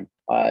next time.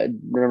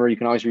 Remember, you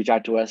can always reach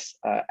out to us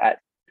at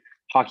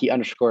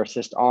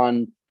hockey_assist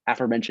on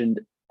aforementioned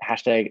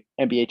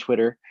 #NBA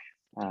Twitter.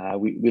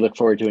 We look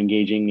forward to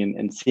engaging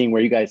and seeing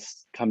where you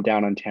guys come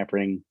down on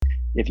tampering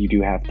if you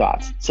do have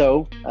thoughts.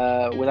 So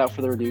without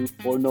further ado,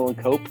 for Nolan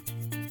Cope,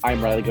 I'm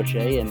Riley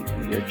Gauthier,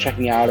 and you're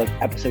checking out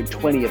episode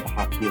 20 of the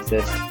Hockey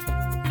Assist.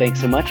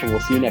 Thanks so much, and we'll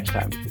see you next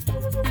time.